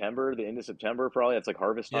is September, the end of September probably. That's like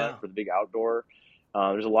harvest time for the big outdoor.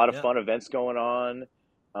 There's a lot of fun events going on.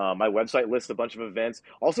 My website lists a bunch of events.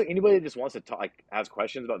 Also, anybody that just wants to talk, like, has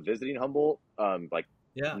questions about visiting Humboldt,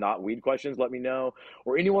 not weed questions, let me know.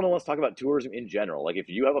 Or anyone who wants to talk about tourism in general. Like if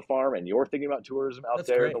you have a farm and you're thinking about tourism out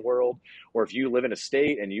there in the world, or if you live in a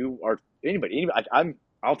state and you are anybody, I kind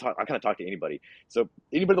of talk to anybody. So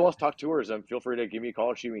anybody that wants to talk tourism, feel free to give me a call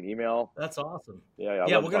or shoot me an email. That's awesome. Yeah.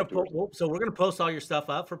 We're gonna post all your stuff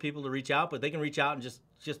up for people to reach out, but they can reach out and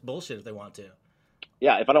just bullshit if they want to.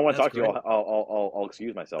 Yeah, if I don't want to talk to you, I'll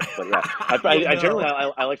excuse myself. But yeah, I generally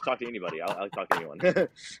I like to talk to anybody. I like to talk to anyone.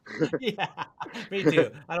 Yeah, me too.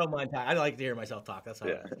 I don't mind talking. I like to hear myself talk. That's how.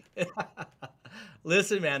 Yeah.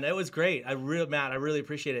 Listen, man, that was great. I really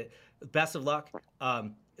appreciate it. Best of luck.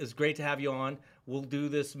 It's great to have you on. We'll do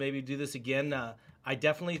this again. I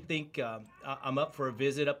definitely think I'm up for a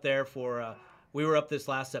visit up there for. We were up this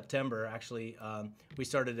last September, actually. We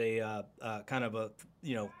started a kind of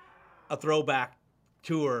a throwback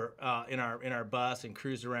tour in our bus and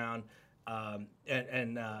cruise around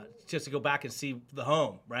and just to go back and see the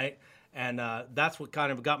home, right? And that's what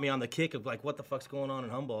kind of got me on the kick of like, what the fuck's going on in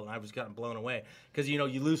Humboldt? And I was kind of blown away because you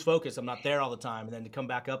lose focus. I'm not there all the time, and then to come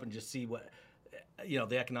back up and just see what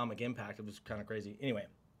the economic impact, it was kind of crazy. Anyway,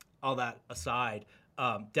 all that aside,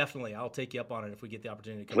 definitely I'll take you up on it if we get the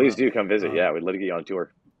opportunity to come. Please do come visit. Yeah, we'd love to get you on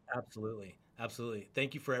tour. Absolutely.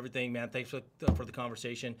 Thank you for everything, man. Thanks for the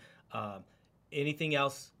conversation. Anything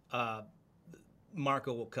else?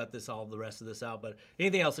 Marco will cut the rest of this out. But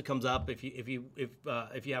anything else that comes up, if you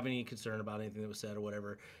have any concern about anything that was said or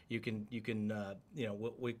whatever, you can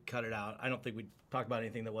we cut it out. I don't think we talked about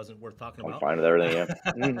anything that wasn't worth talking about. I'm fine with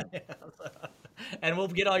everything. Yeah. And we'll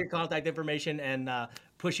get all your contact information and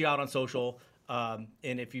push you out on social. And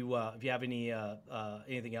if you have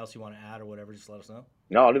anything else you want to add or whatever, just let us know.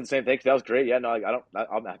 No, I'll do the same thing. That was great. Yeah, no,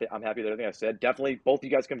 I'm happy with everything I said. Definitely, both of you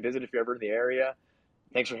guys come visit if you're ever in the area.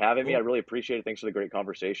 Thanks for having me. I really appreciate it. Thanks for the great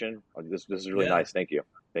conversation. This is really nice. Thank you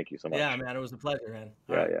so much. Yeah, man, it was a pleasure, man.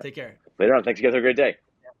 All right, take care. Later on. Thanks, you guys. Have a great day.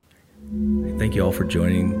 Thank you all for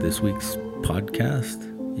joining this week's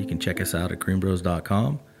podcast. You can check us out at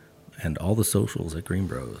greenbros.com and all the socials at Green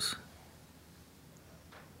Bros.